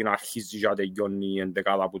ότι πρέπει να αρχίζει και να τελειώνει η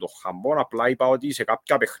εντεκάδα από το Χάμπο, απλά είπα ότι σε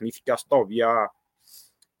κάποια παιχνίδια στα οποία,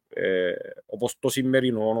 όπως το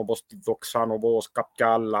σημερινό, όπως τη Δόξαν, όπως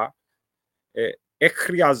κάποια άλλα,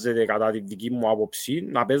 χρειάζεται κατά τη δική μου άποψη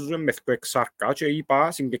να παίζουμε με το εξάρκα και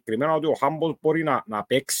είπα συγκεκριμένα ότι ο Χάμπος μπορεί να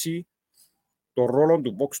παίξει το ρόλο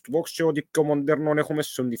του box to box και ότι πιο μοντέρνο έχουμε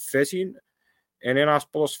στη θέση είναι ένας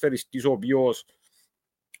ποδοσφαιριστής ο οποίος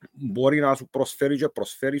μπορεί να σου προσφέρει και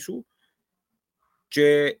προσφέρει σου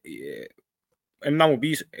και να μου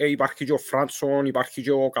πεις υπάρχει και ο Φράντσον, υπάρχει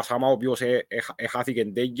και ο Κασάμα ο οποίος χάθηκε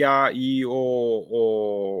τέλεια ή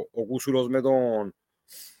ο Κούσουλος με τον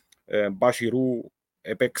Μπασιρού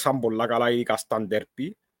παίξαν πολλά καλά ειδικά στα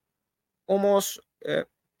ντέρπι, όμως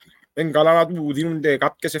είναι καλά να του δίνονται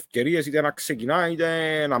κάποιες ευκαιρίες είτε να ξεκινά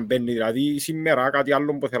είτε να μπαίνει. Δηλαδή σήμερα κάτι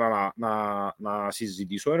άλλο που θέλω να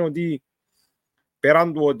συζητήσω είναι ότι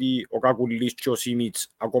πέραν του ότι ο Κακουλής και ο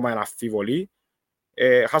Σίμιτς ακόμα είναι αμφιβολοί,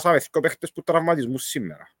 χάσαμε δύο παίχτες που τραυματισμούς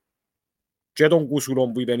σήμερα. Και τον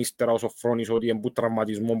Κούσουλο που είπε ύστερα ο Σοφρόνης ότι είναι που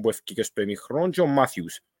τραυματισμό που ευκήκε στο ημίχρονο και ο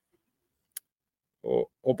Μάθιους.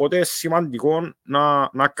 Οπότε είναι σημαντικό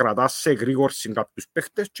να κρατάς σε γρήγορση κάποιους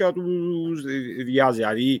παίχτες και να τους διάζει.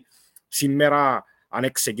 Δηλαδή σήμερα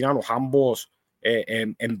αν ξεκινάνε ο Χάμπος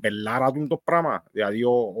εμπελάρα του το πράγμα. Δηλαδή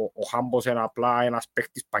ο Χάμπος είναι απλά ένας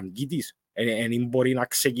παίχτης παγκίτης. Δεν μπορεί να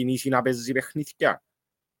ξεκινήσει να παίζει παιχνίδια.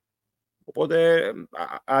 Οπότε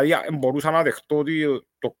μπορούσα να δεχτώ ότι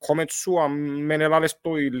το comment σου αν με έβαλες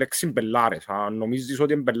το η λέξη μπελάρες. Αν νομίζεις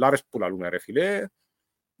ότι είναι μπελάρες που λαλούν ρε φίλε,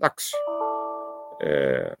 εντάξει.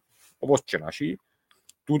 Όπως και να έχει.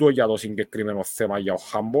 Τούτο για το συγκεκριμένο θέμα για ο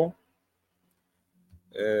Χάμπο.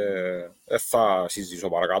 Θα συζητήσω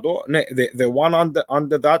παρακάτω. Ναι, the one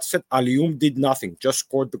under that said Alioum did nothing, just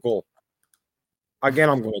scored the goal. Again,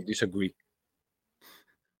 I'm going to disagree.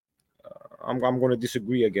 I'm going to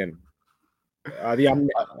disagree again.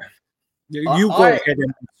 You go ahead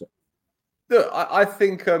and answer. Look, I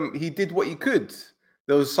think he did what he could.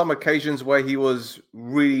 There was some occasions where he was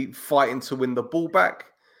really fighting to win the ball back.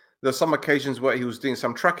 There were some occasions where he was doing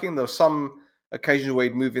some tracking. There were some occasions where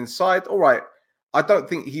he'd move inside. All right. I don't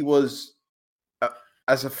think he was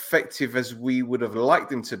as effective as we would have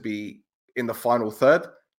liked him to be in the final third.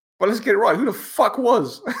 But let's get it right. Who the fuck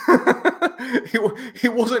was?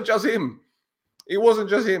 It wasn't just him. It wasn't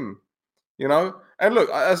just him. You know? And look,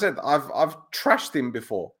 I said, I've trashed him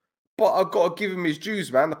before. But I've got to give him his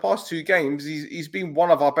dues, man. The past two games, he's been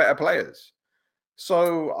one of our better players. So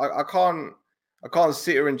I can't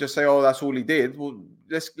sit here and just say, oh, that's all he did. Well,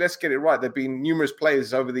 let's get it right. There've been numerous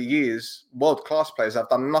players over the years, world-class players, have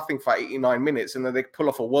done nothing for 89 minutes, and then they pull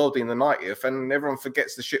off a worldie in the 90th, and everyone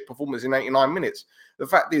forgets the shit performance in 89 minutes. The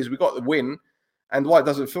fact is, we got the win, and why it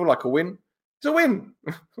doesn't feel like a win? It's a win.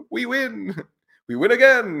 We win. We win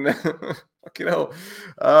again. Fucking hell.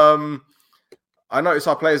 I notice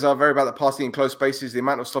our players are very bad at passing in close spaces. The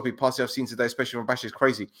amount of sloppy passing I've seen today, especially from Bash, is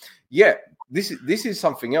crazy. Yeah, this is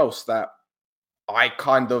something else that I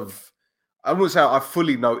wouldn't say I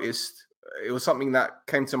fully noticed. It was something that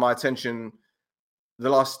came to my attention the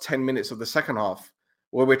last 10 minutes of the second half,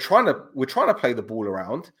 where we're trying to play the ball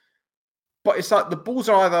around, but it's like the balls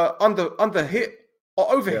are either under hit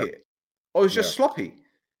or over hit, or it's just sloppy.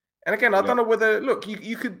 And again, I don't know whether, look,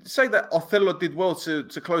 you could say that Othello did well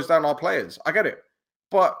to close down our players. I get it.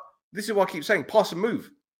 But this is what I keep saying, pass and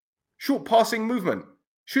move. Short passing movement.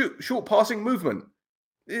 Short passing movement.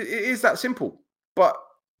 It is that simple. But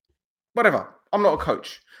whatever. I'm not a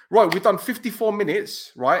coach. Right, we've done 54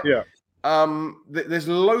 minutes, right? Yeah. There's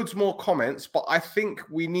loads more comments, but I think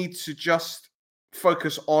we need to just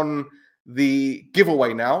focus on the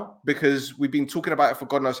giveaway now, because we've been talking about it for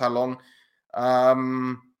God knows how long.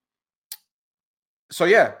 So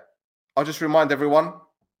yeah, I'll just remind everyone,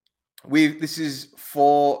 this is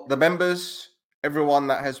for the members, everyone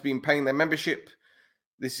that has been paying their membership.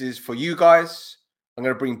 This is for you guys. I'm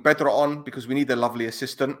going to bring Pedro on because we need a lovely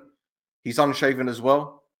assistant. He's unshaven as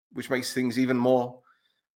well, which makes things even more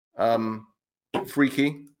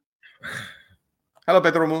freaky. Hello,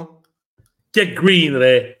 Pedro Mo. Get green,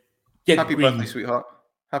 Ray. Get Happy green. birthday, sweetheart.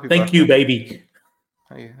 Happy Thank birthday. you, baby.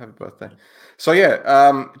 Hey, happy birthday. So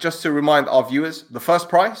yeah, just to remind our viewers, the first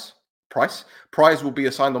prize will be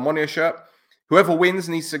a signed Omonoia shirt. Whoever wins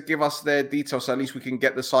needs to give us their details, so at least we can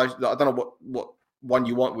get the size. I don't know what one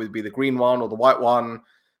you want, would be the green one or the white one,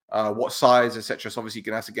 what size, etc. So obviously you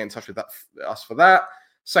can have to get in touch with us for that.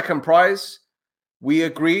 Second prize, we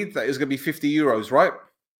agreed that it was going to be 50 euros, right?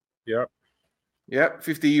 Yeah,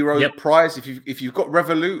 50 euro prize. If you've got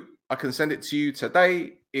Revolut, I can send it to you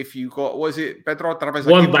today. If you got, what is it, Pedro?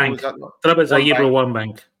 One bank. One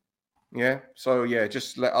bank. Yeah. So yeah,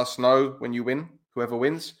 just let us know when you win, whoever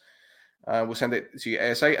wins. We'll send it to you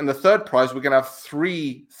ASA. And the third prize, we're going to have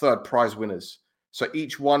 3 third prize winners. So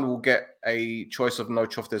each one will get a choice of No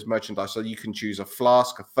Choftes merchandise. So you can choose a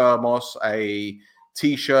flask, a thermos, a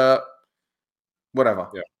T-shirt, whatever.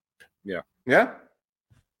 Yeah?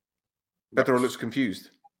 Pedro looks confused.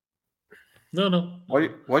 No. Why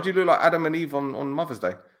do you look like Adam and Eve on Mother's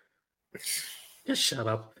Day? Just shut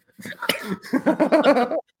up.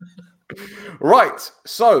 Right.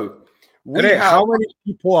 So how many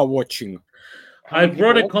people are watching? I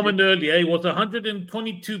wrote a comment earlier. It was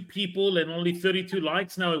 122 people and only 32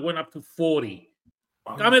 likes. Now it went up to 40.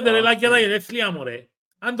 Κάμε τε like για τα γενέθλια μου, ρε.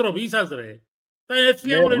 Άνθρωποι σας, ρε. Τα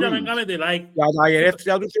γενέθλια μου, ρε, να μην κάνετε like. Για τα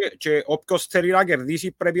γενέθλια του και όποιος θέλει να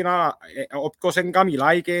κερδίσει πρέπει να... Όποιος δεν κάνει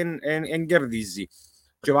like εν κερδίζει.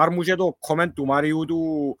 Και βάρ μου και το comment του Μάριου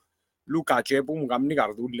του Λουκατσέ που μου κάνει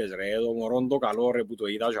καρδούλες, ρε. Το μωρόν το καλό, ρε, που το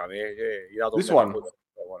είδα. This one.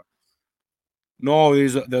 No,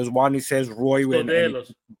 there's one that says Roy when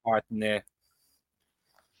partner.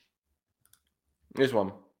 This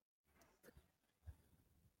one.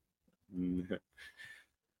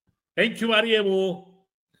 Thank you, Mariemu.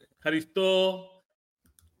 Ευχαριστώ.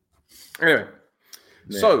 Anyway,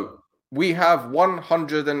 so we have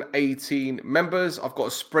 118 members. I've got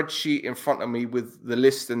a spreadsheet in front of me with the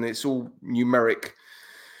list, and it's all numeric.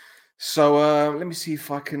 So let me see if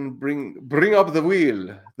I can bring up the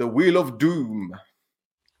wheel of doom.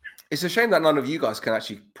 It's a shame that none of you guys can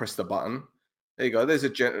actually press the button. There you go. There's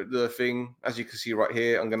the thing, as you can see right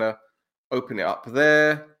here. I'm gonna open it up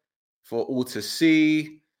there for all to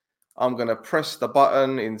see. I'm gonna press the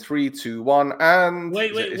button in 3, 2, 1, and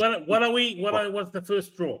wait. What's the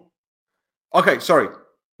first draw? Okay, sorry,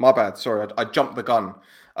 my bad. Sorry, I jumped the gun.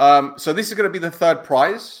 So this is gonna be the third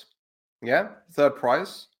prize. Yeah, third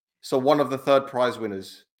prize. So one of the third prize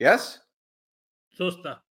winners. Yes?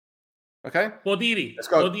 Sosta. Okay. Podiri. Let's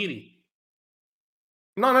go. Podiri.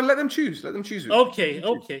 No, let them choose. Let them choose it. Okay.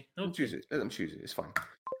 Let them choose it. Let them choose it. It's fine.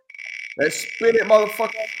 Let's spin it,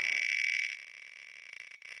 motherfucker.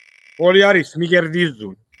 Όλοι αριθμοί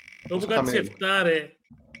κερδίζουν. Όπου κάτσε 7, ρε.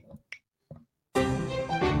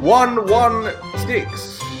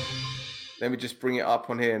 116. Let me just bring it up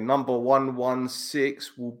on here. Number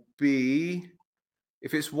 116 will be...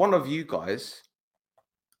 If it's one of you guys.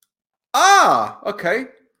 Okay.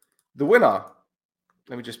 The winner.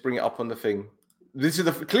 Let me just bring it up on the thing. This is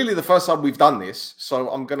clearly the first time we've done this. So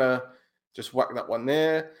I'm going to just whack that one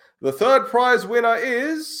there. The third prize winner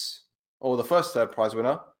is... Or the first third prize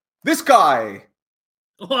winner. This guy.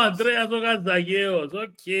 Ο Ανδρέας ο Καζαγέος.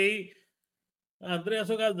 Οκ. Ανδρέας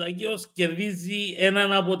ο Καζαγέος κερδίζει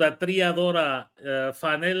έναν από τα 3 δώρα.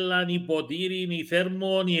 Φανέλα, η ποτήρι, η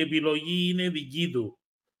θέρμον, η επιλογή είναι δική του.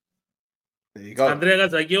 Ανδρέα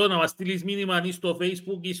Καζαγέο, να μας στείλεις μήνυμα ή στο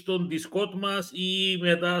Facebook ή στο Discord μας ή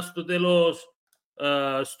μετά στο τέλος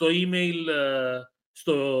στο email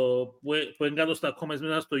που είναι κάτω στα comments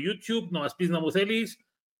μέσα στο YouTube, να μας πεις να μου θέλεις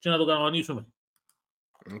και να το κανονίσουμε.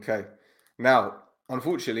 Okay. Now,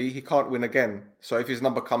 unfortunately, he can't win again. So if his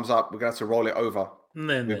number comes up, we're going to have to roll it over.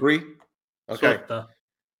 You agree? Okay. Σόρτα.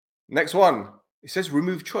 Next one. It says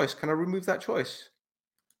remove choice. Can I remove that choice?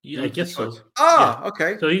 Yeah, I guess so.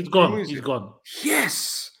 Okay. So he's gone. He's gone. Yes.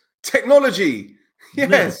 Technology.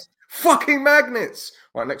 Yes. Fucking magnets.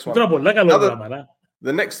 Right, next one.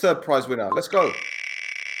 The next third prize winner. Let's go.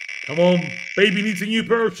 Come on. Baby needs a new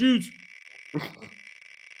pair of shoes.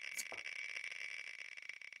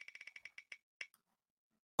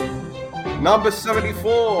 Number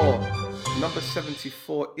 74. Number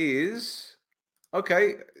 74 is...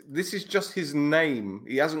 Okay, this is just his name.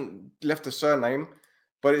 He hasn't left a surname,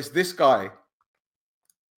 but it's this guy.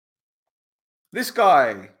 This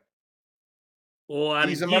guy. Ο He's a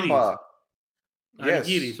Αργύρης. member.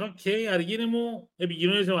 Αργύρης. Yes. Οκ, Αργύρη μου,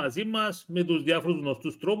 επικοινωνήσε μαζί μας με τους διάφορους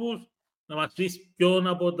γνωστούς τρόπους να μας πεις ποιον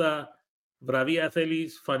από τα βραβεία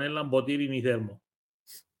θέλεις, φανέλα, ποτήρι ή θέρμο.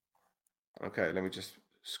 Okay, let me just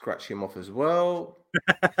scratch him off as well.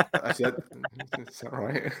 It's all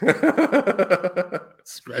right.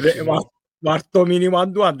 Βάρ' το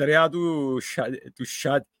μήνυμα του Ανδρέα του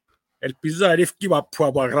chat. Ελπίζω να ρίχνει μαπού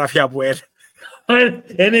από αγράφια που έλ.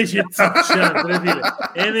 Εν έχει τσιτσιάν, ρε φίλε.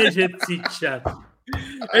 Εν έχει τσιτσιάν.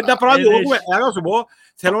 Τα πράγματα που έχουμε, να σου πω,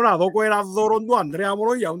 θέλω να δω ένα δώρο του Ανδρέα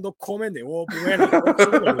μόνο για το comment εγώ που ένα.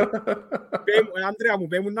 Ανδρέα μου,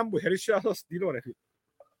 πέμουν να μου θέλεις να το στείλω, ρε φίλε.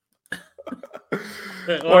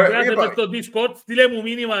 Ο Ανδρέας είναι στο Discord, στείλε μου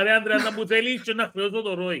μήνυμα, ρε Ανδρέα, να μου θέλεις και να χρεώσω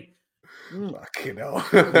το ρόι. Fucking hell.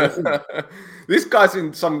 This guy's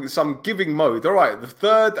in some giving mode. All right, the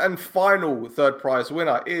third and final third prize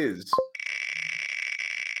winner is...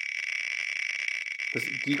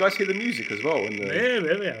 Do you guys hear the music as well?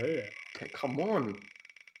 Βέβαια. Okay, come on.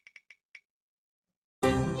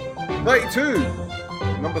 32.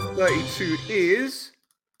 Number 32 is...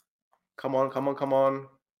 Come on.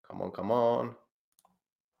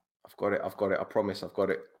 I've got it. I promise I've got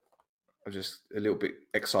it. I'm just a little bit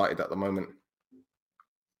excited at the moment.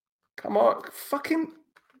 Come on, fucking...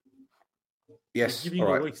 Yes,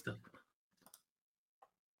 all right.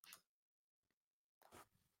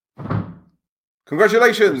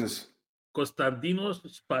 Congratulations. Κωνσταντίνος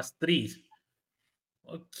Σπαστρής.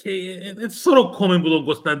 Οκ, δεν θέλω comment που τον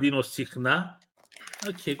Κωνσταντίνο συχνά.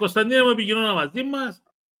 Οκ, Κωνσταντίνο με επικοινωνά μαζί μας.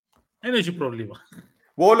 Δεν έχει πρόβλημα.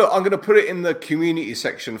 Well, look, I'm going to put it in the community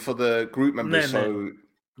section for the group members,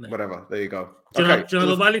 whatever. There you go. Okay. Και να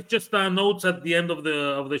το βάλεις και στα notes at the end of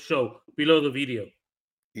the show, below the video.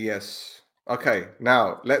 Yes. Okay,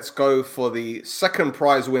 now let's go for the second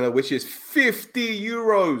prize winner, which is 50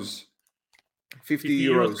 euros. 50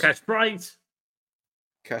 euros. Cash prize.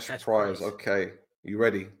 Cash prize. Okay. You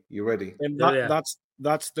ready? And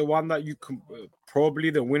that's the one that you can probably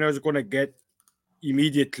the winner is going to get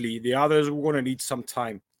immediately. The others are going to need some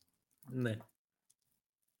time. Ναι.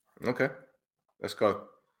 Okay. Let's go.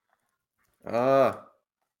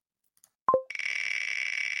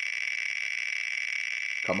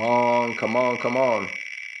 Come on.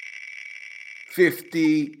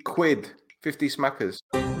 50 quid. 50 smackers.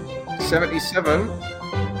 77,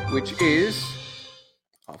 which is...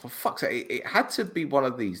 Oh, for fuck's sake. It had to be one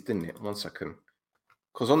of these, didn't it? 1 second.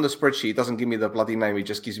 Because on the spreadsheet, it doesn't give me the bloody name. It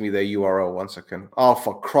just gives me their URL. 1 second. Oh,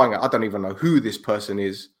 for crying out. I don't even know who this person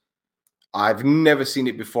is. I've never seen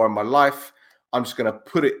it before in my life. I'm just going to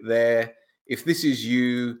put it there. If this is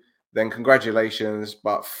you, then congratulations.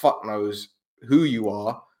 But fuck knows who you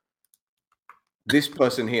are. This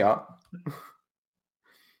person here.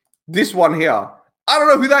 This one here. I don't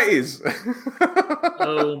know who that is.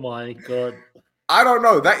 Oh my God. I don't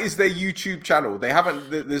know. That is their YouTube channel. They haven't,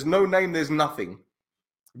 there's no name, there's nothing.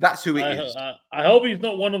 That's who it is. I hope he's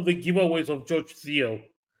not one of the giveaways of George Theo.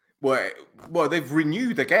 Well, they've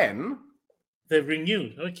renewed again. They've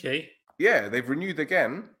renewed, okay. Yeah, they've renewed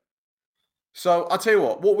again. So I'll tell you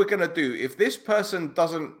what we're going to do. If this person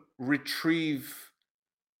doesn't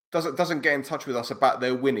get in touch with us about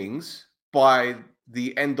their winnings by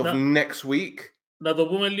the end of next week. Να το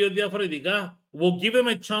πούμε λίγο διαφορετικά. We'll give them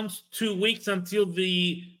a chance 2 weeks until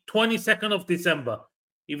the 22nd of December.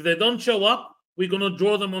 If they don't show up, we're going to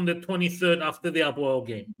draw them on the 23rd after the Apoel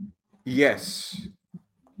game. Yes.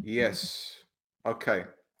 Okay.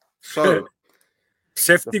 So...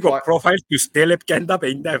 Ψεύτικο profile του στέλνε πια τα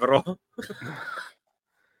 50 ευρώ.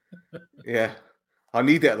 Yeah. I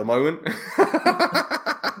need it at the moment.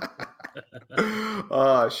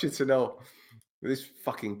 Shit to know. This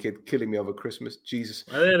fucking kid killing me over Christmas. Jesus.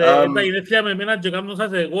 Τα γενέθλια με εμένα και κάνουν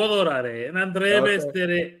σας εγώ δώρα ρε. Έναν τρέπεστε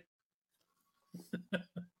ρε.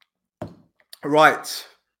 Right.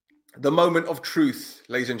 The moment of truth,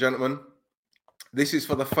 ladies and gentlemen. This is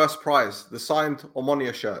for the first prize, the signed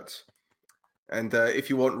Omonoia shirt. And if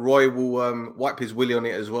you want, Roy will wipe his willy on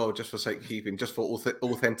it as well, just for safekeeping, just for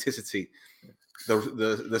authenticity.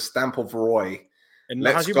 The stamp of Roy. And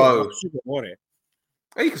let's go.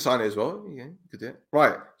 Oh, you can sign it as well. Yeah, you could do it.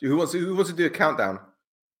 Right. Who wants to do a countdown?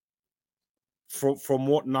 From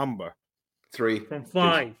what number? 3. From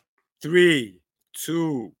 5. 3,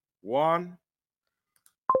 2, 1.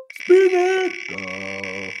 Spin it.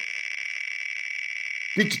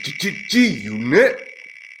 G-Unit.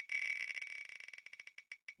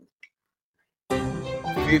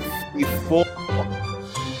 54.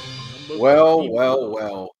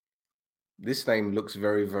 Well. This name looks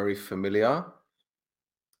very, very familiar.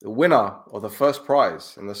 The winner of the first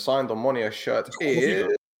prize and the signed Omonoia shirt is...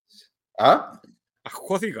 Huh?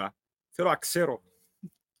 Αχώθηκα. Θέλω να ξέρω.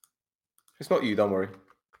 It's not you, don't worry.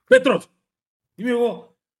 Πέτρος! Είμαι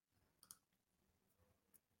εγώ.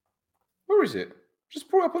 Where is it? Just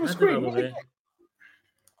brought it up on the Άντε να screen. το δει.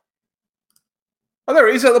 Oh, there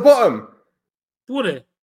it is at the bottom. Πού ρε?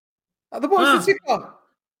 At the bottom is the ticker.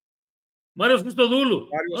 Μάριος Χριστοδούλου.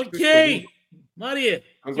 Μάριος Οκ. Χριστοδούλου. Μάριε.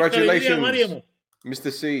 Συγχαρητήρια, Μάριε μου.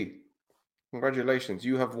 Mr. C. Congratulations.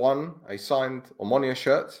 You have won a signed Omonoia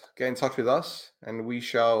shirt. Get in touch with us and we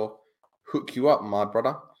shall hook you up, my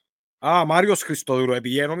brother. Μάριος Χριστοδούλου.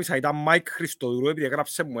 Επειδή νόμιζα ήταν Μάικ Χριστοδούλου, επειδή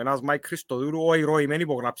έγραψε μου ένας Μάικ Χριστοδούλου, όχι ροή, μεν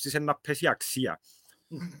υπογράψεις να πέσει αξία.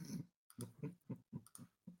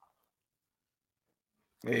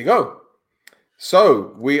 There you go.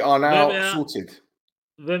 So, we are now sorted.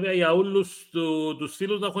 Βέβαια, για όλους τους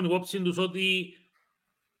φίλους να έχουν υπόψη τους ότι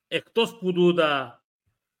εκτός που τούτα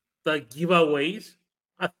τα giveaways,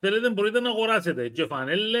 αν θέλετε μπορείτε να αγοράσετε και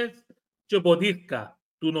φανέλες και ποτήρκα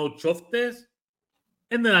του νοουτσόφτες.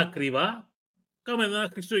 Είναι ακριβά. Κάμε ένα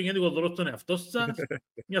χριστουγεννιάτικο δώρο στον εαυτό σας,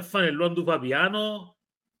 μια φανελούα του Φαπιάνο,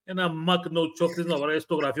 ένα Mac νοουτσόφτες να βάλετε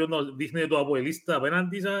στο γραφείο να δείχνετε το αποελίστα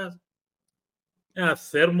απέναντι σας, ένα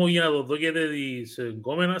θέρμο για να το δώκετε τις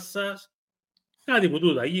εγκόμενας σας. Κάτι που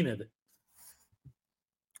τούτα γίνεται.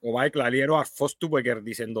 Ο Μάικ λαλεί είναι ο αρφός του που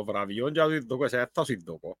κερδίσε το βραβείο και θα του εσένα θα σου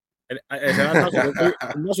δώκω. Εσένα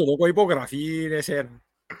θα σου δώκω υπογραφή εσένα.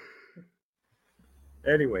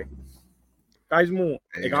 Anyway. Guys μου,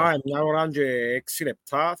 έκανα μια ώρα και 6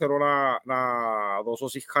 λεπτά. Θέλω να δώσω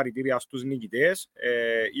συγχαρητήρια στους νικητές.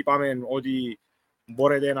 Είπαμε ότι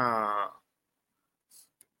μπορείτε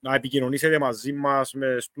να επικοινωνήσετε μαζί μας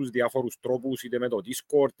στους διάφορους τρόπους, είτε με το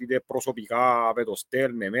Discord, είτε προσωπικά με το Stell,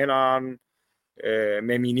 με μέναν,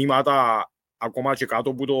 με μηνύματα ακόμα και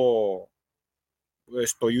κάτω που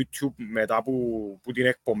στο YouTube μετά που την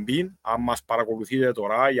εκπομπή. Αν μας παρακολουθείτε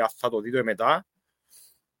τώρα ή αν θα το δείτε μετά.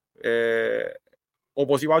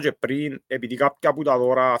 Όπως είπα και πριν, επειδή κάποια από τα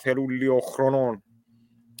δώρα θέλουν λίγο χρόνο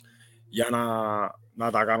για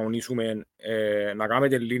να τα κανονίσουμε, να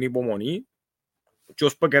κάνετε λίγη υπομονή. Και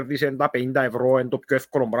όσο που κερδίσαν τα 50 ευρώ είναι το πιο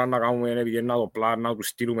εύκολο πράγμα να κάνουμε, επειδή να το πλάνο να τους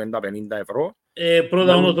στείλουμε τα 50 ευρώ.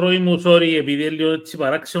 Πρώτα μόνο τρώει μου, sorry, επειδή είναι λίγο έτσι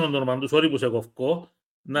παράξενο το όνομα του, sorry που σε κοφκώ,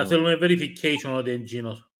 να θέλουμε verification ότι είναι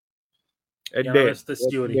γίνος. Για να είμαστε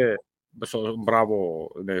σίγουροι. Μπράβο,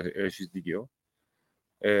 έχεις δίκαιο.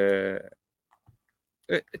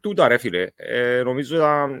 Τούτα ρε φίλε, νομίζω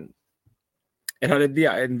ήταν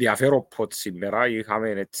ένα ενδιαφέρον πότ σήμερα, είχαμε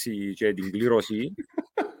έτσι και την κλήρωση.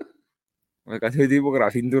 Κάθε την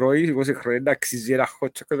υπογραφή του ροή, 20 χρόνια αξίζει ένα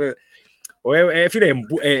χώτσο. Φίλε,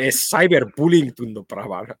 cyberbullying του το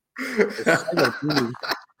πράγμα.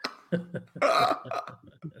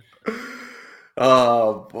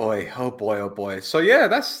 Oh boy, oh boy, oh boy. So yeah,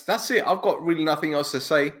 that's it. I've got really nothing else to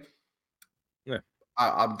say. Yeah.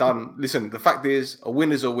 I'm done. Listen, the fact is, a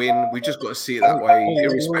win is a win. We just got to see it that way,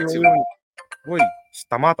 irrespective. Wait,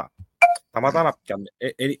 σταμάτα να πιάνε.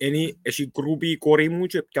 Έχει γκρούπι η κόρη μου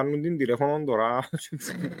και πιάνουν την τηλέφωνο τώρα.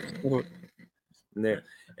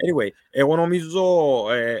 Anyway, εγώ νομίζω,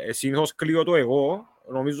 συνήθως κλείω το εγώ,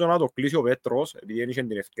 νομίζω να το κλείσει ο Πέτρος, επειδή δεν είχε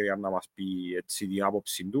την ευκαιρία να μας πει έτσι την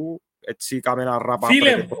άποψη του. Έτσι κάμε ένα ράπα.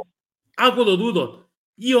 Φίλε, άκου το τούτο.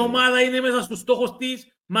 Η ομάδα είναι μέσα στους στόχους της,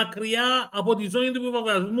 μακριά από τη ζώνη του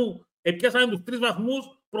υποβασμού. Επιάσαμε τους 3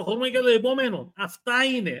 βαθμούς, προχωρούμε για το επόμενο. Αυτά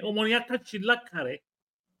είναι. Ομονία κατσιλάκα, ρε.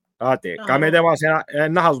 Άτε, κάμετε μας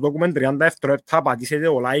ένα σας δοκούμε 30 δευτερόλεπτα, πατήσετε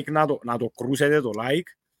το like, να το κρούσετε το like.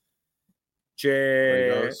 There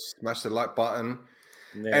you go. Smash the like button.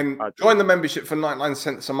 And join the membership for 99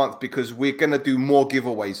 cents a month, because we're going to do more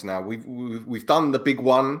giveaways now. We've done the big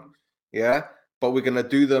one, yeah, but we're going to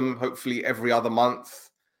do them hopefully every other month,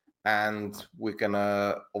 and we're going to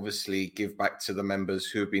obviously give back to the members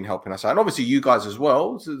who have been helping us out, and obviously you guys as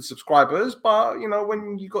well, to the subscribers. But you know, when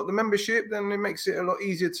you got the membership, then it makes it a lot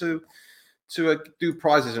easier to do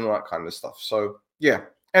prizes and all that kind of stuff. So yeah,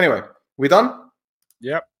 anyway, we done?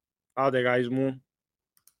 Yep. Ade guys μου.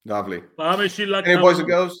 Lovely. Hey, boys and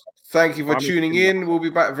girls, thank you for tuning in. We'll be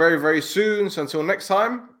back very, very soon. So until next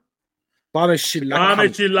time. Πάμε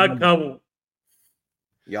σιλακάμου.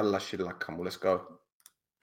 Yalla shillakamu. Let's go.